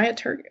prized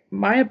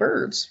Maya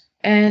birds.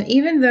 And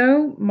even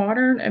though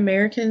modern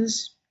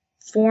Americans'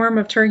 form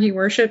of turkey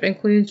worship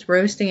includes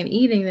roasting and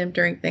eating them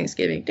during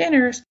Thanksgiving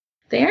dinners,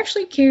 they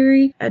actually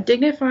carry a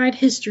dignified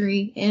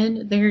history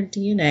in their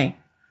DNA.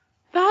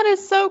 That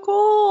is so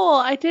cool.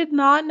 I did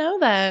not know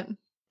that.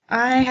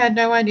 I had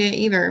no idea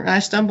either. I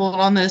stumbled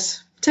on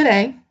this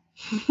today.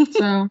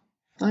 So,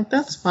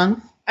 that's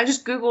fun. I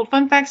just Googled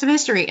fun facts of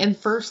history, and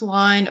first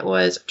line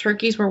was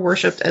turkeys were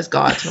worshipped as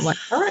gods. I'm like,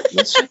 all right,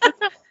 let's check this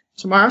out.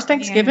 Tomorrow's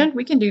Thanksgiving. Yeah.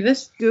 We can do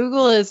this.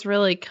 Google is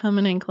really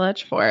coming in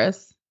clutch for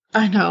us.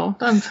 I know.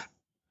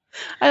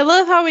 I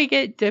love how we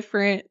get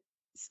different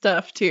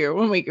stuff, too,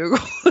 when we Google.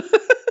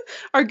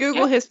 Our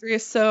Google history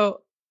is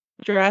so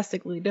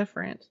drastically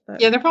different.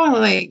 Yeah, they're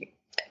probably like,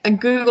 a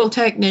Google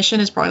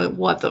technician is probably like,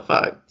 what the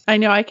fuck? I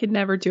know I could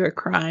never do a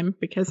crime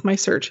because my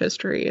search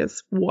history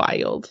is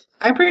wild.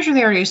 I'm pretty sure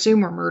they already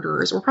assume we're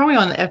murderers. We're probably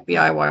on the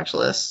FBI watch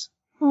list.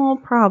 Oh,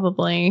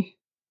 probably.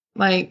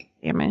 Like,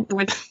 damn it.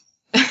 With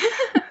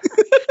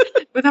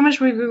how much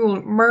we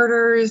Googled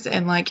murders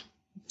and like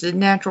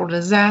natural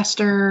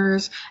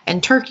disasters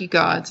and turkey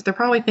gods, they're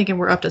probably thinking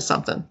we're up to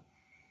something.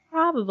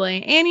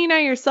 Probably. And you know,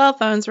 your cell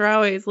phones are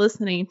always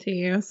listening to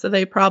you, so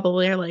they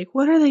probably are like,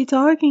 what are they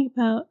talking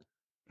about?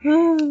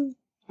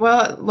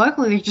 Well,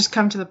 luckily they just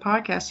come to the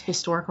podcast,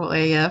 Historical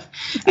AF,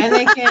 and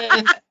they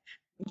can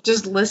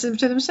just listen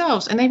to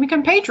themselves, and they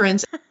become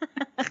patrons.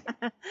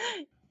 I'm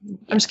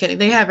just kidding.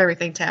 They have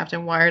everything tapped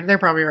and wired. They're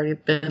probably already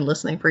been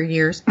listening for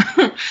years.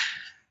 I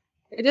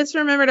just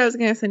remembered I was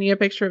going to send you a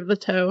picture of the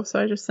toe,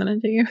 so I just sent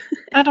it to you.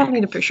 I don't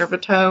need a picture of a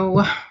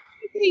toe.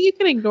 You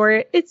can ignore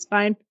it. It's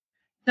fine.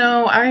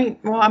 No,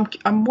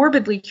 I'm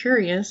morbidly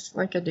curious,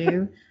 like I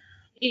do.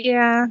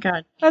 Yeah.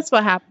 God. That's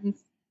what happens.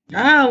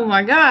 Oh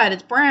my God,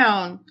 it's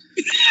brown.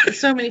 There's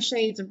so many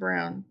shades of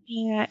brown.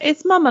 Yeah,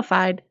 it's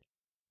mummified.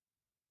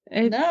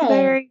 It's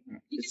very.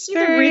 You can see the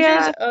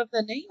ridges of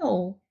the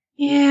nail.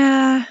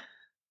 Yeah.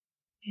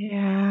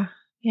 Yeah,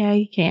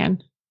 you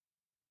can.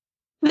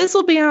 This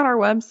will be on our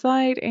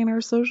website and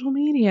our social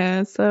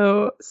media,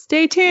 so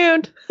stay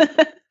tuned.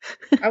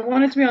 I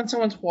want it to be on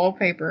someone's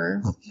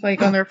wallpaper,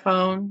 like on their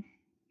phone.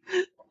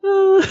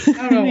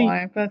 I don't know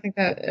why, but I think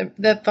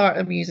that thought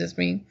amuses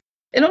me.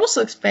 It almost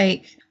looks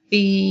fake.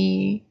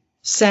 The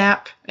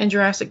sap in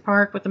Jurassic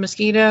Park with the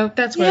mosquito,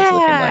 that's what it's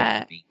looking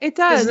like. It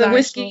does. The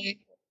whiskey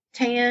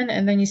tan,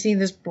 and then you see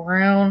this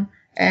brown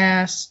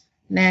ass,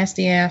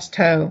 nasty ass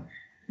toe.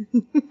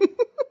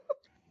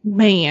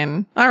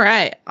 Man. All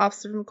right. Off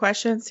some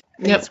questions.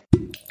 Yep.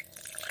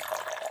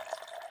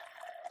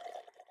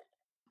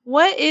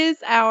 What is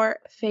our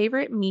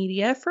favorite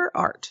media for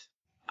art?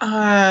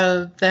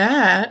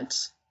 That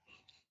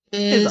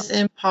is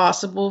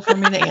impossible for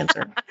me to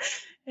answer.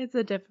 It's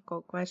a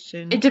difficult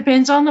question. It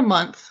depends on the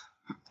month,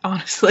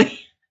 honestly.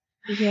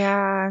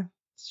 Yeah,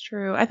 it's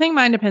true. I think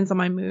mine depends on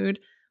my mood.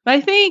 But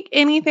I think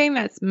anything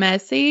that's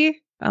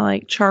messy, I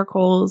like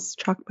charcoals,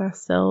 chalk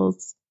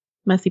pastels,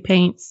 messy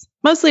paints.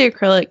 Mostly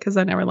acrylic because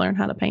I never learned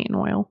how to paint in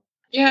oil.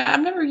 Yeah,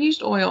 I've never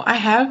used oil. I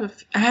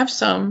have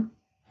some,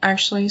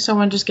 actually.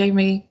 Someone just gave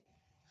me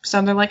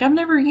some. They're like, I've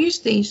never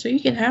used these, so you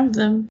can have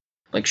them.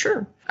 Like,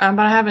 sure. But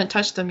I haven't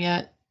touched them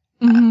yet.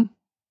 Mm-hmm.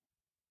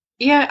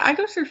 Yeah, I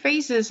go through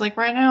phases. Like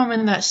right now I'm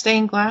in that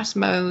stained glass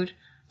mode.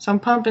 So I'm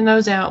pumping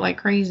those out like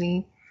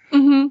crazy.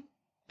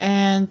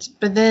 Mm-hmm.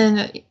 But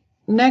then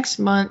next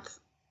month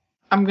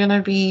I'm going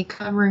to be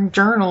covering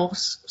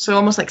journals. So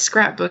almost like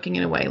scrapbooking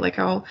in a way. Like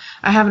I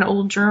have an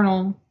old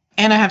journal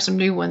and I have some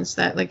new ones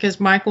that like,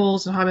 cause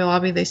Michael's and Hobby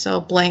Lobby, they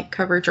sell blank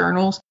cover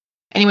journals.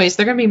 Anyways,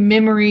 they're going to be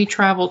memory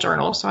travel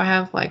journals. So I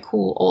have like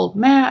cool old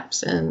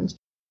maps and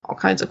all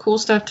kinds of cool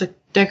stuff to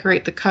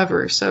decorate the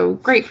cover. So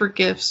great for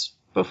gifts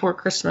before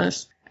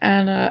Christmas.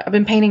 And I've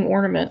been painting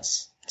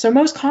ornaments. So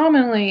most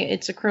commonly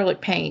it's acrylic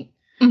paint.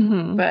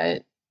 Mm-hmm.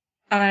 But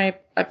I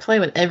play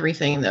with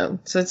everything though.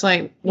 So it's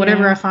like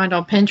whatever I find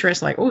on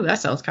Pinterest, like, oh, that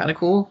sounds kind of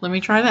cool. Let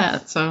me try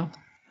that. So.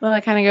 Well,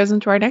 that kind of goes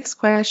into our next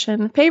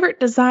question. Favorite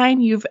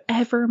design you've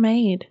ever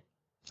made?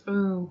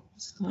 Ooh.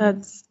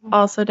 That's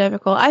also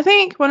difficult. I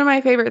think one of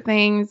my favorite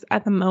things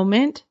at the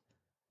moment,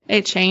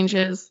 it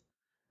changes.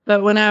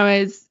 But when I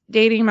was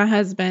dating my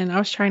husband, I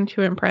was trying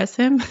to impress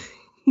him.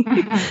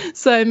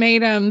 So I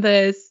made him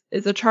this.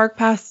 It's a chalk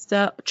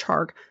pastel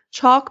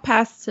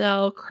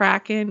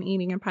Kraken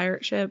eating a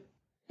pirate ship.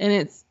 And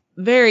it's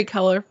very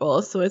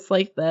colorful. So it's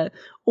like the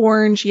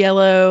orange,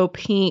 yellow,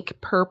 pink,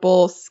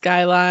 purple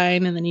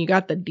skyline. And then you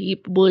got the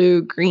deep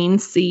blue, green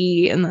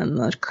sea. And then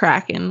the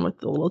Kraken with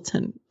the little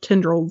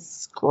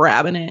tendrils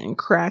grabbing it and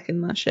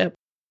cracking the ship.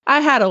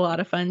 I had a lot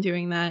of fun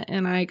doing that.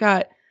 And I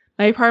got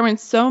my apartment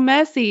so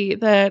messy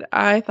that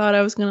I thought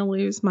I was going to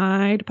lose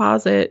my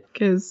deposit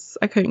because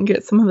I couldn't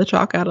get some of the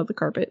chalk out of the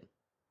carpet.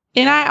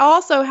 And I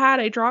also had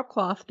a drop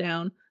cloth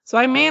down. So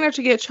I managed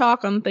to get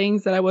chalk on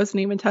things that I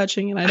wasn't even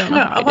touching, and I don't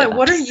know. I'm like,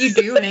 what are you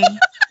doing?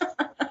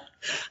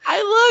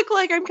 I look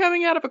like I'm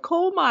coming out of a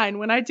coal mine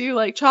when I do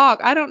like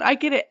chalk. I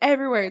get it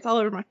everywhere. It's all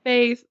over my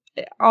face.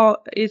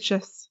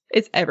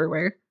 It's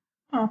everywhere.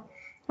 Oh,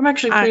 I'm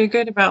actually pretty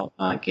good about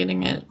not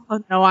getting it.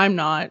 Oh, no, I'm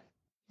not.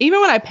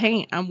 Even when I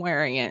paint, I'm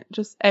wearing it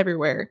just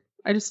everywhere.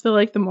 I just feel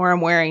like the more I'm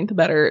wearing, the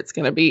better it's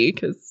going to be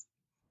because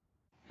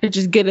I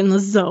just get in the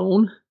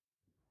zone.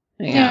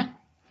 Yeah.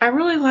 I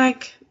really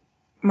like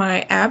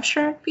my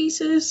abstract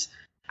pieces.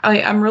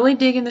 I'm really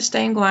digging the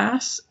stained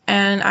glass,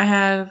 and I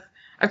have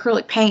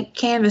acrylic paint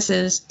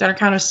canvases that are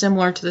kind of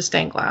similar to the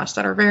stained glass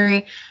that are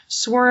very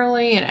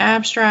swirly and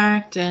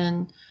abstract,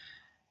 and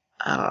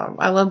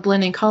I love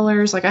blending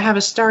colors. Like I have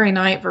a Starry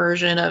Night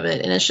version of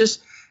it, and it's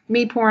just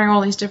me pouring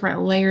all these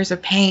different layers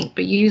of paint,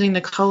 but using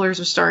the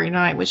colors of Starry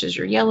Night, which is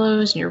your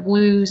yellows and your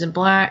blues and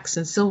blacks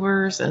and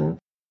silvers, and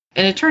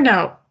it turned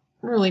out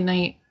really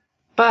neat.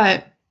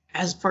 But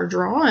as for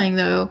drawing,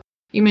 though,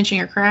 you mentioned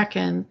your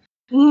Kraken.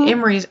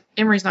 Emery's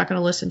not going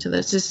to listen to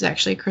this. This is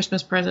actually a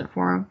Christmas present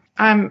for him.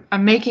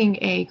 I'm making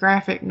a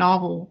graphic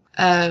novel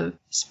of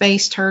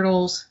space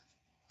turtles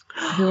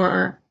who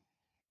are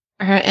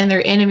and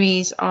their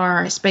enemies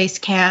are space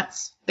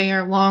cats. They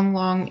are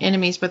long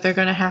enemies, but they're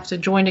going to have to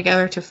join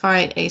together to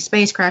fight a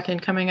space Kraken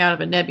coming out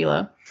of a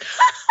nebula.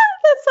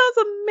 That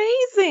sounds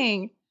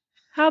amazing.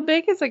 How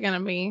big is it going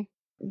to be?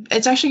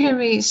 It's actually going to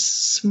be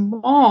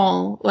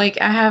small.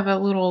 Like I have a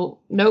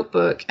little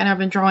notebook and I've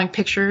been drawing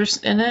pictures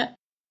in it.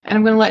 And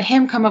I'm going to let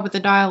him come up with the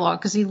dialogue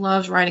because he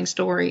loves writing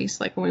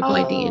stories, like when we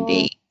play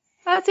D&D.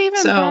 That's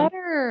even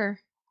better.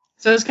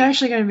 So it's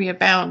actually going to be a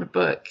bound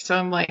book. So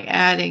I'm like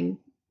adding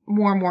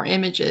more and more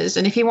images.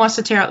 And if he wants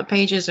to tear out the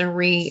pages and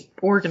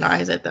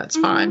reorganize it, that's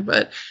fine.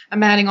 But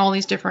I'm adding all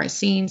these different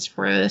scenes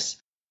for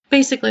this.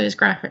 Basically, this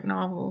graphic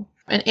novel.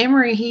 And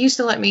Emery, he used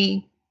to let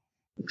me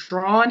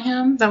draw on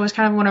him. That was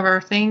kind of one of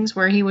our things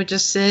where he would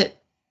just sit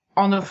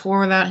on the floor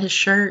without his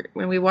shirt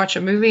when we watch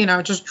a movie, and I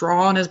would just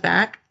draw on his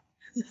back.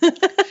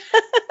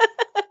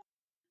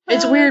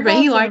 It's weird, but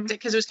he liked it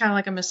because it was kind of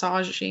like a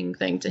massaging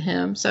thing to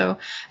him. So,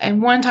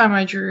 and one time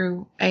I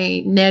drew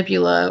a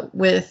nebula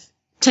with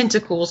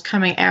tentacles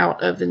coming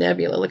out of the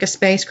nebula, like a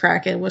space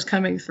Kraken was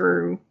coming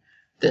through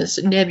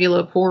this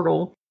nebula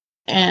portal.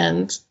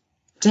 And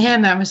to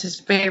him, that was his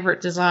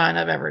favorite design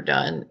I've ever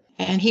done.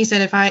 And he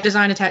said if I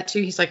design a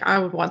tattoo, he's like, I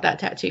would want that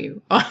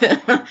tattoo on him.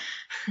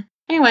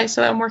 Anyway,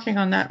 so I'm working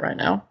on that right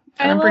now.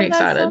 And I'm pretty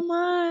excited. I love that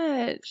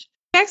so much.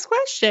 Next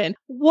question.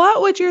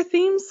 What would your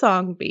theme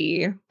song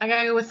be? I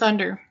gotta go with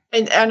Thunder.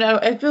 And I know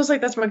it feels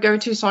like that's my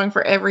go-to song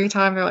for every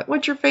time. They're like,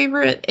 what's your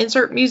favorite?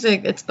 Insert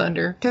music. It's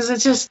Thunder. Because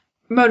it's just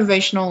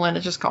motivational and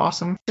it's just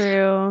awesome.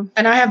 True.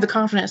 And I have the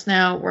confidence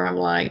now where I'm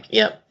like,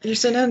 yep, you're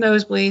sitting in the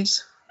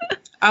nosebleeds.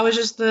 I was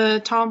just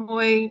the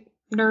tomboy,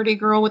 nerdy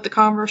girl with the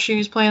Converse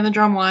shoes playing the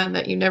drum line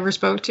that you never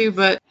spoke to.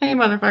 But hey,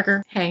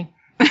 motherfucker. Hey.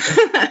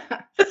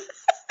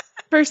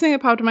 First thing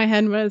that popped in my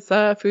head was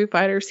Foo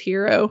Fighters'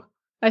 Hero.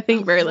 I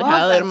think very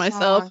highly of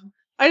myself. Song.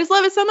 I just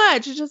love it so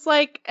much. It's just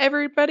like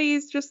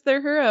everybody's just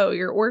their hero.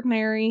 You're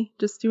ordinary,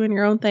 just doing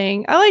your own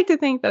thing. I like to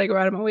think that I go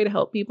out of my way to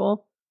help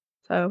people.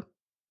 So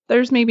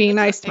there's me being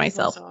nice to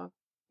myself.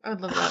 I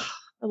would love that.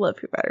 I love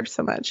Foo Fighters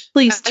so much.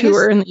 Please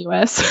tour in the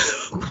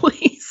U.S.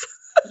 Please.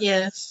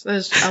 Yes,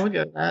 I would go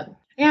with that.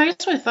 Yeah, I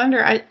guess with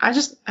Thunder,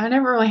 I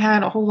never really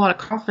had a whole lot of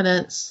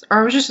confidence, or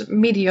I was just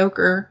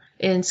mediocre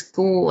in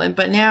school.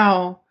 But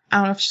now, I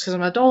don't know if it's because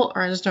I'm an adult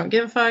or I just don't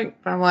give a fuck,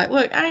 but I'm like,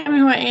 look, I am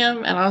who I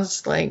am, and I'll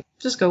just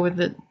go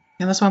with it.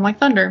 And that's why I'm like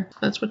Thunder.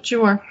 That's what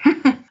you are.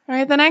 All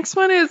right, the next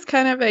one is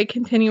kind of a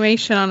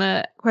continuation on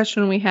a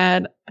question we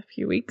had a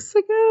few weeks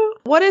ago.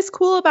 What is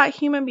cool about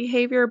human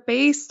behavior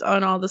based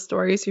on all the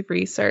stories you've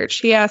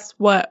researched? He asked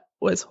what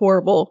was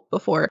horrible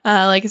before.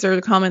 Is there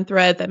a common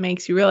thread that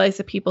makes you realize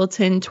that people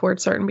tend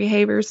towards certain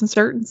behaviors in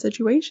certain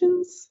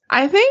situations?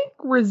 I think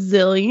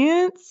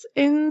resilience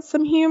in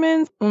some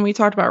humans. When we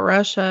talked about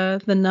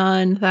Russia, the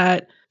nun,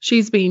 that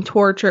she's being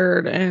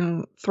tortured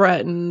and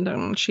threatened,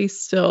 and she's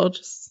still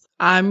just,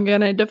 I'm going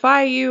to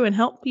defy you and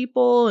help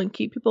people and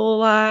keep people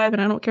alive.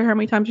 And I don't care how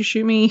many times you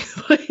shoot me.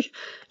 Like,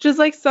 just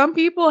like some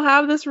people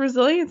have this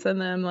resilience in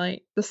them,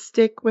 like to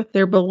stick with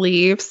their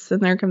beliefs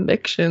and their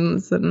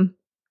convictions. And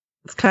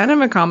it's kind of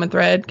a common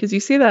thread because you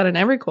see that in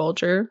every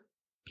culture.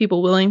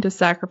 People willing to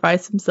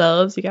sacrifice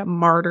themselves. You got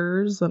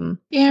martyrs and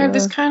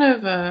this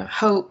kind of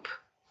hope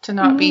to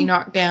not be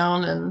knocked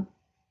down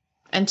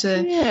and to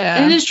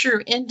and it is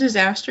true, in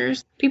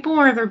disasters, people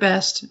are their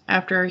best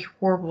after a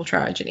horrible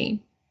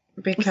tragedy.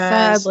 Because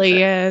sadly,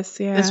 yes,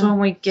 that's when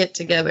we get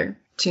together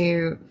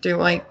to do,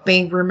 like,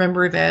 they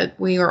remember that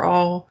we are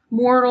all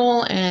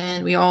mortal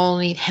and we all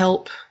need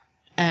help,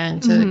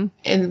 and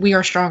and we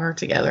are stronger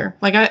together.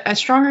 Like,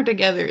 stronger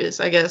together is,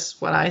 I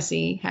guess, what I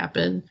see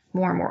happen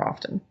more and more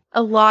often.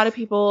 A lot of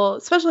people,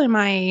 especially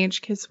my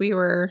age, because we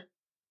were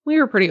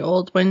pretty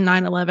old when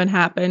 9/11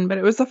 happened, but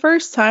it was the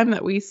first time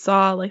that we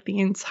saw like the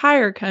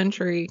entire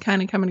country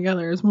kind of coming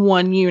together as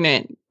one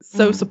unit,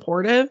 so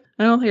supportive.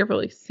 I don't think I've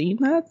really seen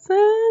that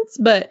since,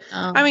 but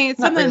I mean, it's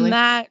something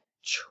that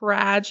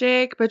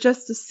tragic, but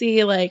just to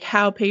see like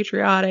how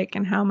patriotic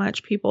and how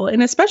much people,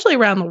 and especially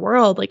around the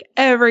world, like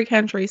every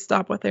country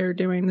stopped what they were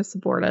doing to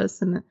support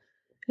us. And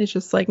it's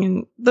just like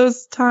in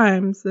those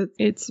times that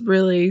it's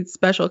really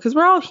special because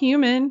we're all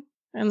human.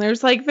 And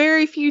there's like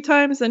very few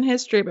times in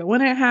history, but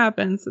when it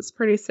happens, it's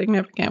pretty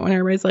significant when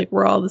everybody's like,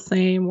 we're all the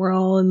same. We're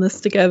all in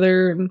this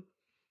together. And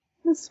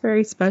it's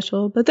very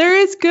special. But there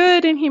is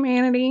good in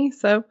humanity.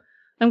 So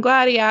I'm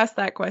glad he asked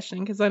that question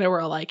because I know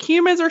we're all like,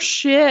 humans are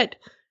shit.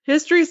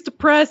 History's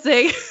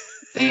depressing.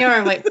 They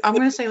are like, I'm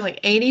going to say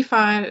like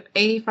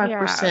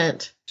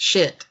 85%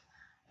 shit.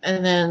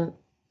 And then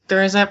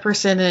there is that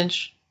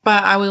percentage,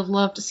 but I would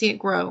love to see it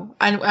grow.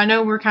 I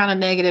know we're kind of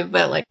negative,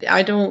 but like,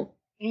 I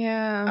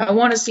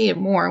want to see it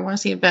more. I want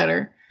to see it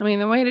better. I mean,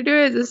 the way to do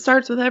it is it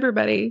starts with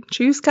everybody.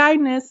 Choose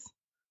kindness.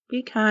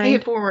 Be kind. Pay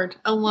it forward.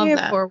 I love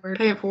that.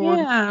 Pay it forward.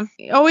 Yeah.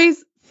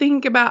 Always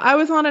think about, I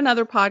was on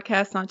another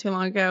podcast not too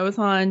long ago. I was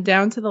on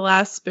Down to the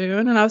Last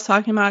Spoon, and I was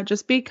talking about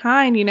just be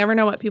kind. You never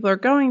know what people are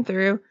going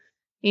through.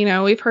 You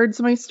know, we've heard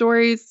so many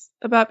stories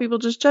about people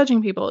just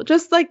judging people.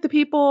 Just like the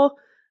people,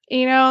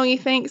 you know, you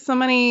think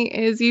somebody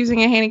is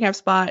using a handicap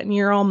spot and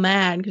you're all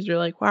mad because you're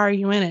like, why are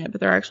you in it? But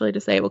they're actually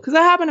disabled. Because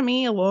that happened to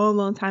me a long,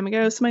 long time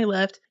ago. Somebody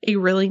left a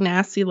really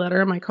nasty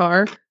letter in my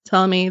car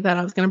telling me that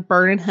I was going to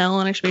burn in hell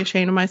and I should be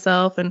ashamed of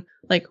myself, and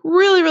like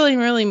really, really,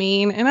 really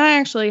mean. And I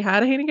actually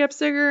had a handicap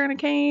sticker and a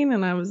cane,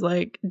 and I was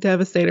like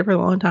devastated for a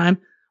long time.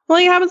 Well,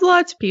 it happens a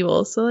lot to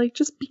people. So like,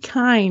 just be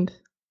kind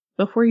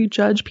before you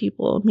judge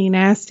people and be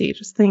nasty.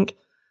 Just think,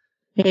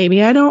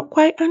 maybe I don't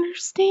quite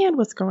understand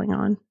what's going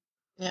on.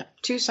 Yeah,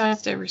 two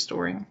sides to every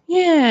story.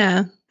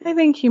 Yeah, I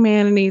think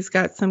humanity's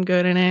got some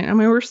good in it. I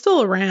mean, we're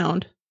still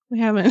around. We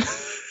haven't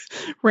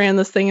ran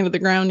this thing into the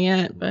ground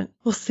yet, but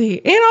we'll see.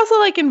 And also,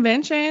 like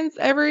inventions,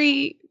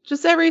 every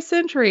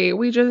century,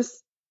 we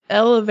just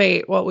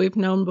elevate what we've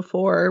known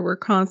before. We're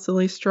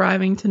constantly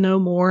striving to know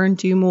more and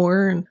do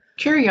more. And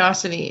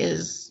curiosity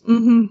is,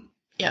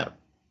 yeah,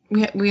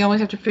 we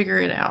always have to figure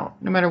it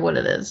out, no matter what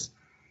it is.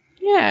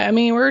 Yeah, I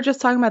mean, we were just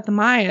talking about the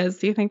Mayas.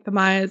 Do you think the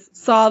Mayas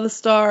saw the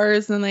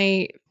stars and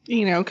they,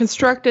 you know,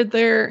 constructed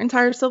their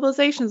entire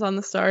civilizations on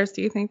the stars?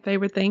 Do you think they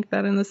would think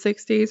that in the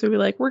 60s we'd be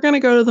like, we're going to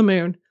go to the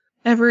moon?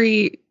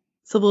 Every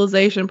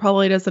civilization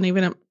probably doesn't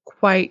even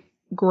quite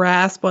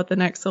grasp what the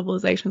next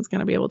civilization is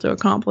going to be able to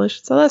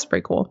accomplish. So that's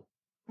pretty cool.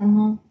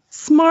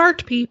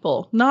 Smart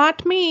people,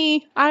 not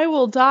me. I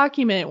will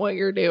document what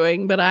you're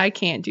doing, but I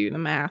can't do the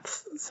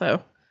maths.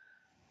 So,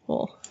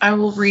 well, I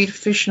will read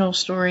fictional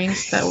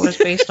stories that was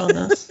based on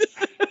this.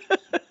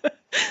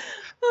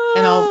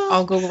 And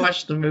I'll go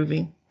watch the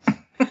movie.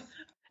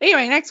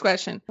 Anyway, next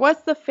question.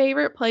 What's the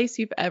favorite place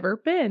you've ever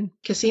been?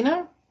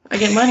 Casino? I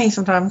get money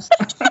sometimes.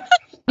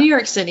 New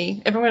York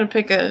City. If I'm going to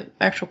pick an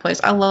actual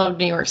place, I love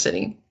New York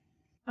City.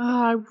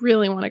 Oh, I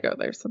really want to go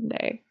there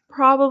someday.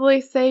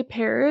 Probably say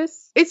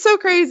Paris. It's so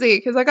crazy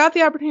because I got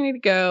the opportunity to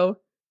go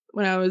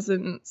when I was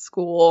in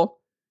school.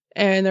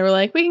 And they were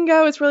like, we can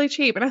go. It's really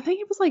cheap. And I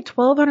think it was like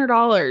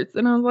 $1,200.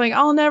 And I was like,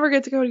 I'll never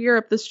get to go to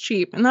Europe this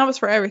cheap. And that was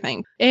for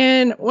everything.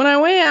 And when I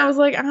went, I was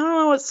like, I don't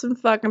know what's in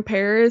fucking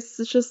Paris.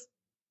 It's just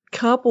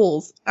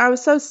couples. I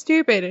was so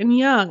stupid and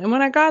young. And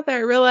when I got there,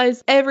 I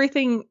realized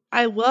everything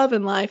I love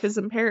in life is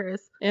in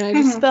Paris. And I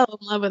just fell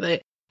in love with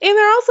it. And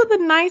they're also the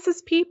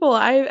nicest people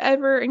I've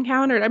ever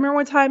encountered. I remember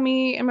one time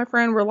me and my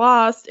friend were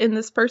lost. And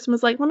this person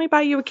was like, let me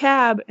buy you a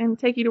cab and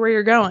take you to where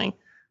you're going.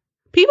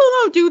 People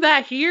don't do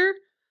that here.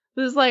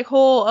 This like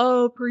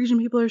whole, Parisian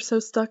people are so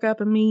stuck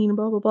up and mean,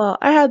 blah, blah, blah.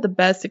 I had the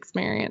best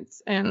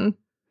experience. And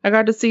I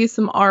got to see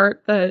some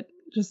art that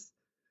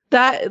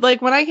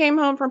like when I came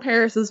home from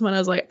Paris is when I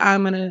was like,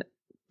 I'm going to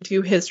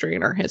do history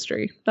and art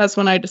history. That's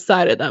when I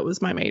decided that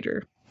was my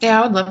major. Yeah,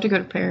 I would love to go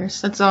to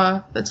Paris. That's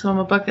on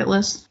my bucket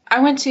list.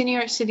 I went to New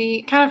York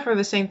City kind of for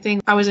the same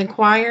thing. I was in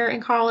choir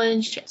in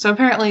college. So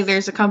apparently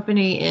there's a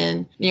company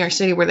in New York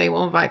City where they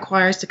will invite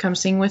choirs to come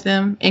sing with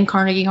them in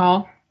Carnegie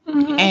Hall.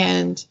 Mm-hmm.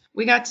 And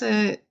we got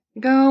to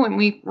go and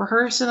we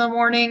rehearse in the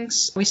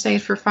mornings. We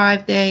stayed for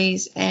 5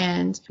 days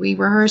and we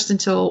rehearsed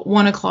until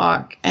 1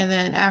 o'clock. And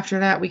then after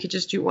that, we could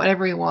just do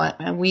whatever we want.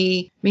 And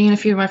me and a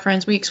few of my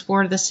friends, we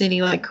explored the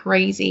city like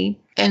crazy.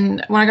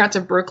 And when I got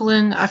to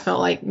Brooklyn, I felt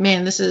like,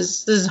 man, this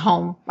is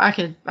home. I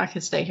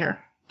could stay here.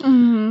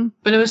 Mm-hmm.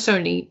 But it was so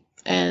neat.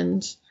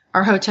 And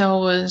our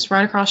hotel was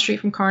right across the street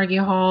from Carnegie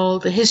Hall.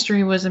 The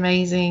history was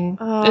amazing.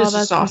 Oh, it was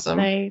that's just awesome.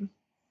 insane.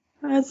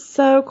 That's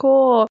so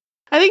cool.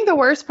 I think the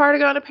worst part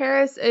of going to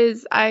Paris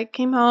is I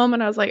came home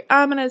and I was like,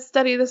 I'm going to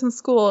study this in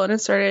school. And I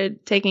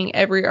started taking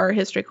every art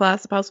history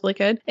class I possibly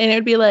could. And it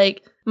would be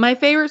like, my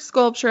favorite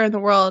sculpture in the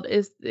world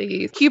is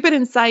the Cupid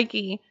and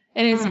Psyche.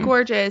 And it's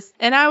gorgeous.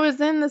 And I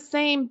was in the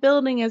same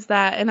building as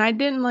that. And I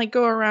didn't like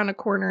go around a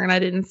corner and I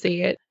didn't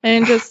see it.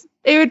 And just,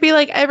 it would be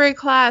like every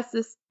class,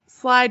 this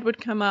slide would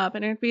come up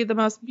and it would be the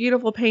most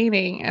beautiful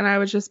painting. And I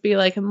would just be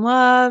like in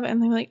love.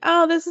 And they're like,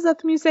 oh, this is at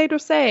the Musée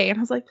d'Orsay. And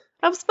I was like,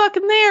 I was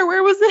fucking there.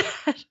 Where was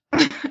it?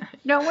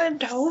 No one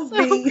told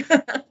me.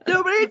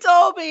 Nobody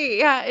told me.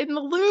 Yeah, and the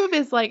Louvre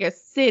is like a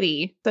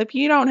city. So if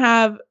you don't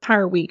have an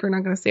entire week, you're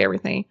not going to see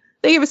everything.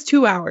 They gave us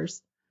 2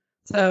 hours.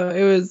 So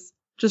it was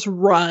just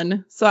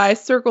run. So I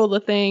circled the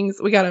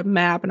things. We got a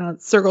map and I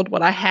circled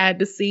what I had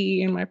to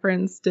see. And my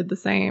friends did the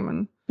same.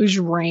 And we just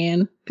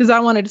ran. Because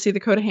I wanted to see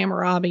the Code of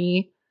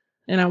Hammurabi.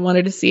 And I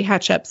wanted to see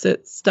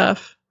Hatshepsut's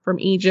stuff from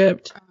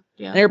Egypt.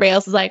 Yeah. And everybody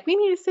else is like, we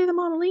need to see the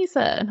Mona Lisa.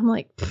 And I'm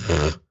like,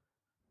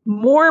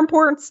 more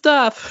important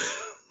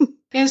stuff.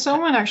 Yeah,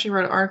 someone actually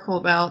wrote an article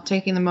about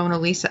taking the Mona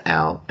Lisa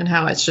out and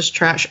how it's just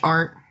trash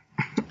art.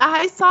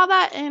 I saw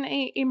that in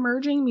a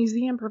emerging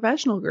museum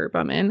professional group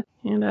I'm in.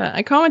 And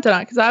I commented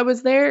on it because I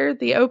was there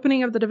the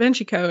opening of the Da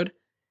Vinci Code.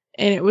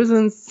 And it was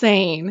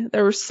insane.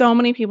 There were so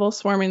many people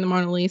swarming the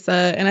Mona Lisa.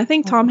 And I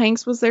think Tom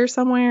Hanks was there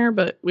somewhere,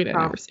 but we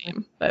didn't ever see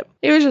him. But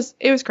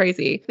it was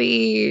crazy.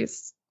 The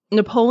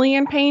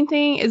Napoleon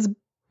painting is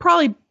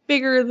probably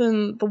bigger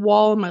than the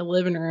wall in my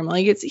living room.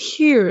 Like, it's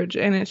huge.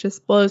 And it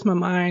just blows my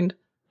mind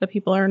that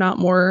people are not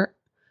more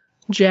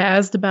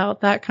jazzed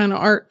about that kind of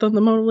art than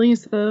the Mona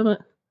Lisa.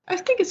 But I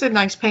think it's a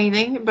nice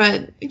painting,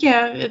 but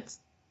yeah,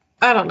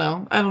 I don't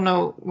know. I don't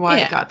know why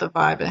it got the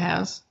vibe it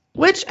has.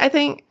 Which I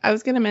think I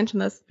was going to mention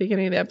this at the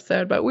beginning of the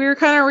episode, but we were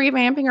kind of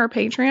revamping our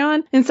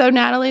Patreon. And so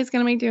Natalie's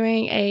going to be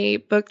doing a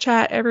book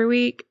chat every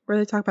week where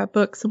they talk about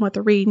books and what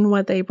they're reading,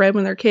 what they read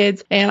when they're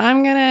kids. And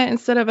I'm going to,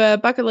 instead of a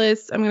bucket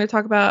list, I'm going to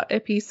talk about a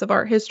piece of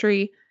art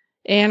history.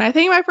 And I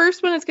think my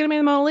first one is going to be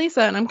the Mona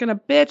Lisa, and I'm going to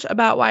bitch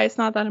about why it's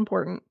not that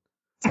important.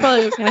 It's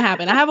probably what's going to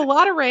happen. I have a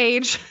lot of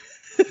rage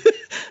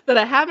that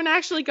I haven't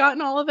actually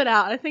gotten all of it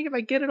out. I think if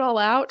I get it all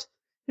out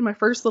in my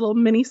first little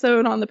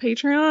mini-sode on the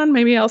Patreon,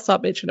 maybe I'll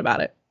stop bitching about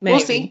it. Maybe.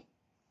 We'll see.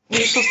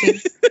 We'll see.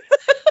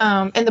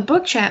 And the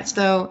book chats,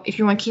 though, if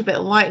you want to keep it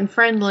light and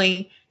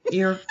friendly,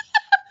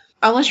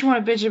 unless you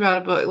want to bitch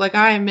about a book. Like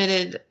I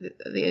admitted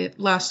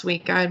last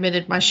week, I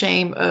admitted my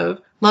shame of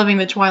loving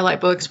the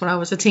Twilight books when I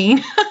was a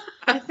teen.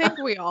 I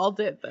think we all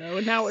did, though.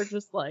 And now we're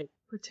just like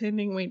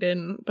pretending we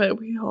didn't, but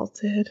we all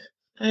did.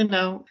 I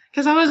know.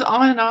 Because I was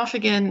on and off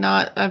again,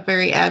 not a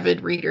very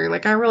avid reader.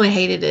 Like I really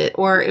hated it,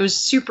 or it was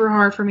super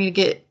hard for me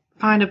to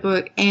find a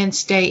book and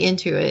stay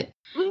into it.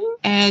 Mm-hmm.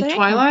 And same.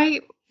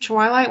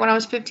 Twilight, when I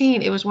was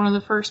 15, it was one of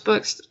the first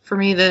books for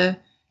me to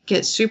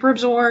get super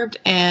absorbed.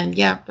 And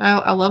yeah,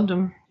 I loved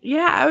them.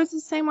 Yeah, I was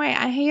the same way.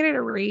 I hated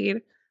to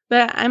read,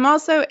 but I'm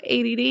also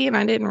ADD and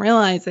I didn't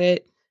realize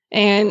it.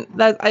 And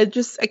that I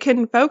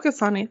couldn't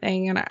focus on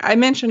anything. And I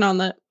mentioned on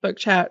the book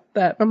chat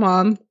that my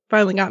mom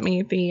finally got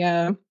me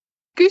the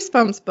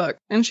Goosebumps book.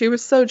 And she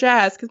was so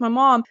jazzed because my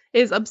mom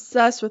is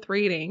obsessed with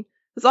reading.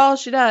 That's all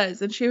she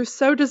does. And she was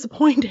so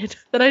disappointed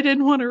that I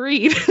didn't want to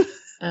read.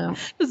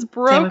 Just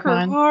broke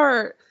her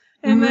heart.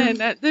 And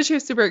then she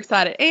was super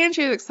excited. And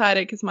she was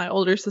excited because my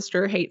older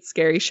sister hates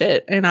scary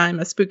shit. And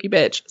I'm a spooky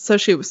bitch. So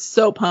she was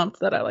so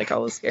pumped that I like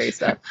all the scary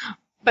stuff.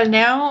 But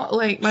now,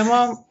 like, my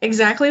mom,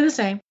 exactly the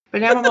same. But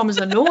now my mom is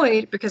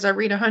annoyed because I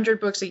read 100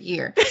 books a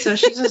year. So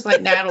she's just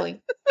like,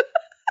 Natalie,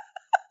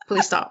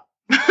 please stop.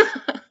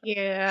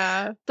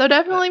 Yeah. So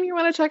definitely if you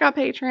want to check out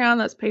Patreon,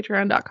 that's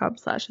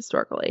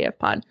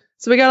patreon.com/historicalafpod.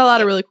 So we got a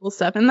lot of really cool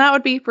stuff. And that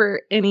would be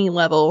for any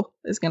level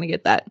is going to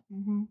get that.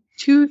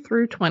 2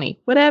 through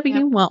 20. Whatever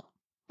you want.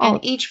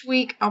 And each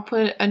week I'll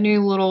put a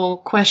new little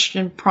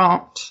question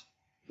prompt.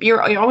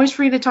 You're always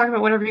free to talk about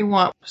whatever you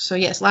want. So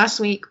yes, last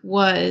week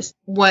was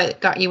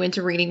what got you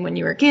into reading when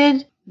you were a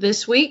kid.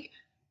 This week,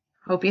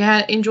 hope you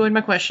enjoyed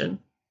my question.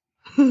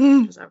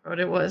 Because I wrote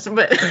it was.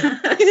 But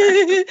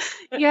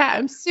yeah,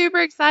 I'm super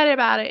excited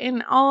about it.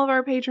 And all of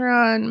our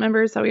Patreon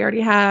members that we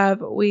already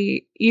have,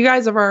 you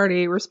guys have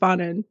already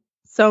responded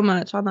so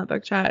much on that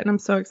book chat. And I'm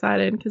so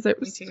excited because it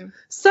was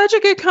such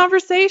a good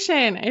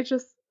conversation. It's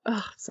just,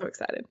 so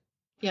excited.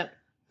 Yep.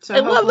 So I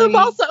love them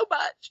all so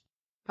much.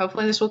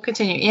 Hopefully this will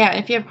continue. Yeah,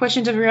 if you have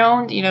questions of your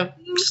own,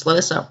 just let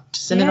us know.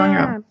 Just send it on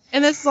your own.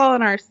 And this is all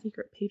in our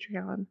secret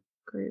Patreon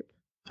group.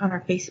 On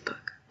our Facebook.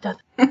 All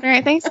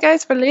right, thanks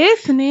guys for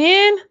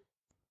listening.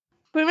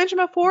 We mentioned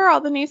before all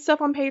the new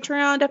stuff on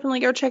Patreon. Definitely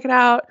go check it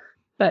out.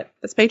 But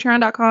it's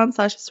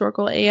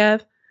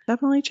patreon.com/historicalaf.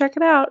 Definitely check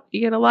it out.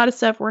 You get a lot of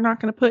stuff we're not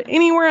going to put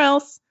anywhere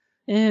else.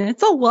 And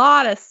it's a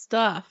lot of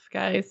stuff,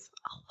 guys.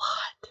 A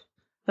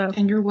lot. So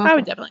And you're welcome. I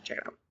would definitely check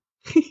it out.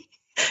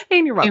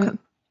 And you're welcome.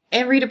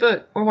 And read a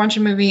book or watch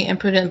a movie and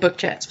put it in book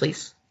chats,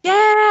 please.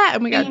 Yeah,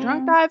 and we got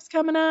drunk dives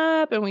coming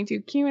up, and we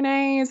do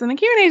Q&As, and the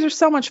Q&As are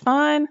so much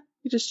fun.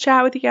 We just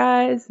chat with you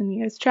guys, and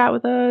you guys chat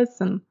with us,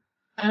 and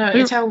I know,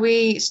 it's how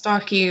we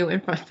stalk you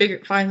and find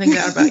things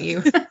out about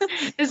you.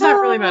 It's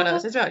not really about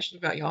us. It's actually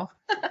about y'all.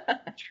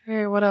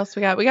 True. What else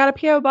we got? We got a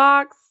P.O.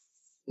 box.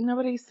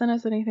 Nobody sent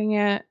us anything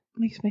yet.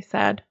 Makes me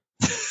sad.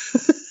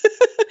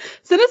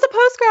 Send us a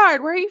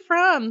postcard. Where are you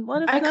from?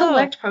 Let us know. I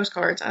collect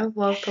postcards. I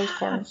love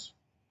postcards.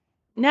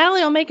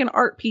 Natalie will make an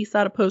art piece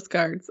out of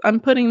postcards. I'm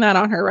putting that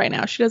on her right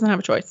now. She doesn't have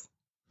a choice.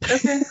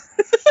 Okay.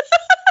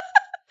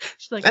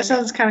 She's like, that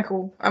sounds kind of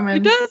cool. I mean,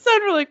 it does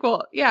sound really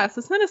cool. Yeah,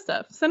 so send us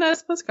stuff. Send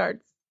us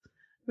postcards.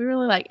 We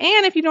really like.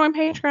 And if you join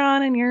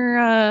Patreon and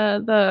you're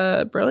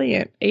the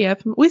brilliant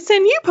AF, we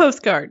send you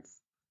postcards.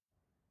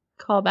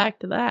 Call back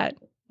to that.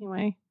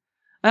 Anyway.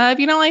 If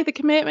you don't like the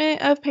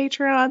commitment of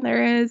Patreon,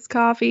 there is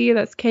coffee.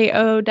 That's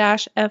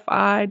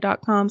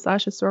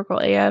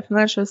ko-fi.com/historicalaf. And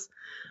that's just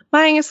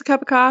buying us a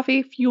cup of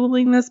coffee,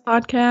 fueling this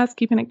podcast,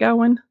 keeping it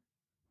going.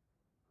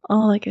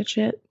 All that good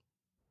shit.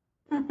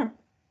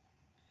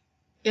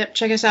 Yep,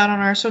 check us out on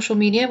our social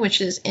media, which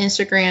is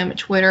Instagram,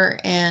 Twitter,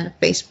 and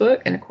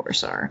Facebook. And, of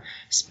course, our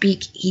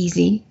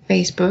Speakeasy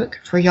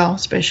Facebook for y'all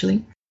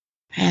especially.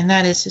 And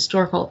that is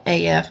Historical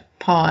AF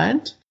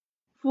Pod.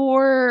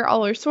 For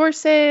all our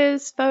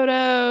sources,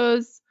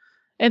 photos,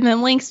 and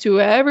then links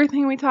to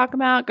everything we talk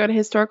about, go to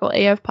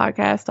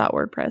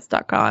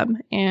historicalafpodcast.wordpress.com,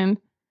 and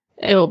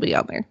it will be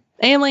on there.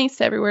 And links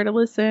to everywhere to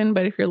listen,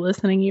 but if you're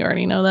listening, you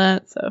already know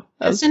that. So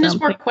send us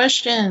more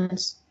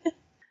questions.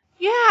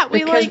 Yeah,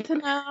 we like to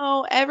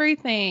know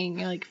everything,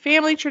 like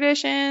family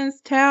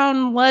traditions,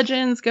 town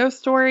legends, ghost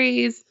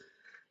stories.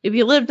 If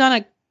you lived on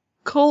a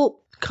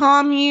cult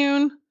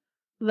commune,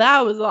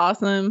 that was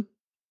awesome.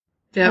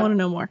 Yep. I want to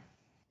know more.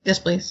 Yes,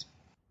 please.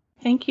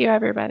 Thank you,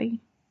 everybody.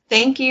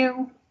 Thank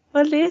you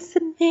for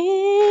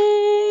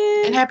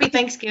listening. And happy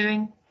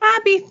Thanksgiving.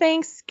 Happy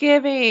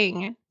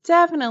Thanksgiving.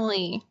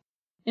 Definitely.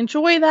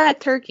 Enjoy that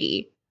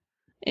turkey.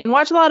 And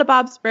watch a lot of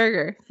Bob's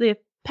Burger. See,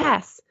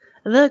 pass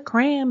the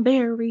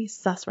cranberry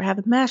sauce. We're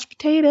having mashed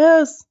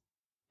potatoes.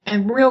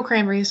 And real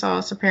cranberry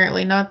sauce,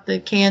 apparently, not the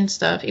canned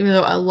stuff, even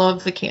though I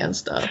love the canned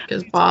stuff,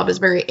 because Bob is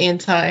very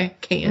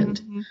anti-canned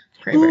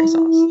cranberry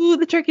sauce. Ooh,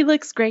 the turkey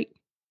looks great.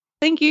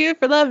 Thank you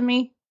for loving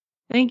me.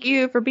 Thank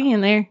you for being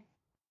there.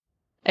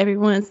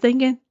 Everyone's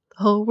thinking,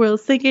 the whole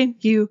world's thinking,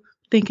 you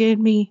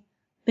thinking me,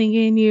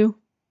 thinking you.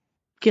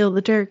 Kill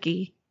the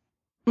turkey.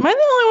 Am I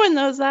the only one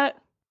that knows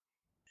that?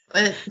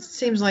 It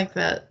seems like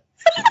that.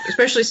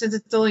 Especially since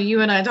it's only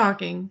you and I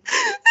talking.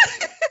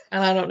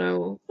 And I don't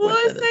know. Well,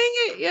 I was saying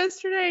it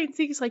yesterday, and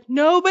Zeke's like,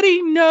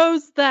 nobody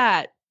knows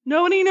that.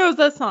 Nobody knows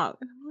that song.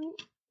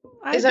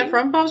 Is that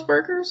from Bob's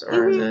Burgers?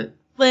 Or is it?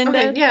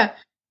 Linda. Okay, yeah.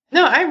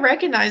 No, I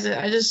recognize it.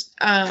 I just,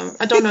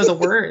 I don't know the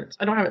words.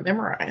 I don't have it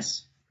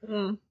memorized.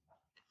 I'm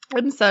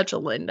such a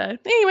Linda.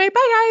 Anyway,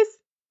 bye,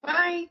 guys.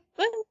 Bye.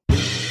 Bye.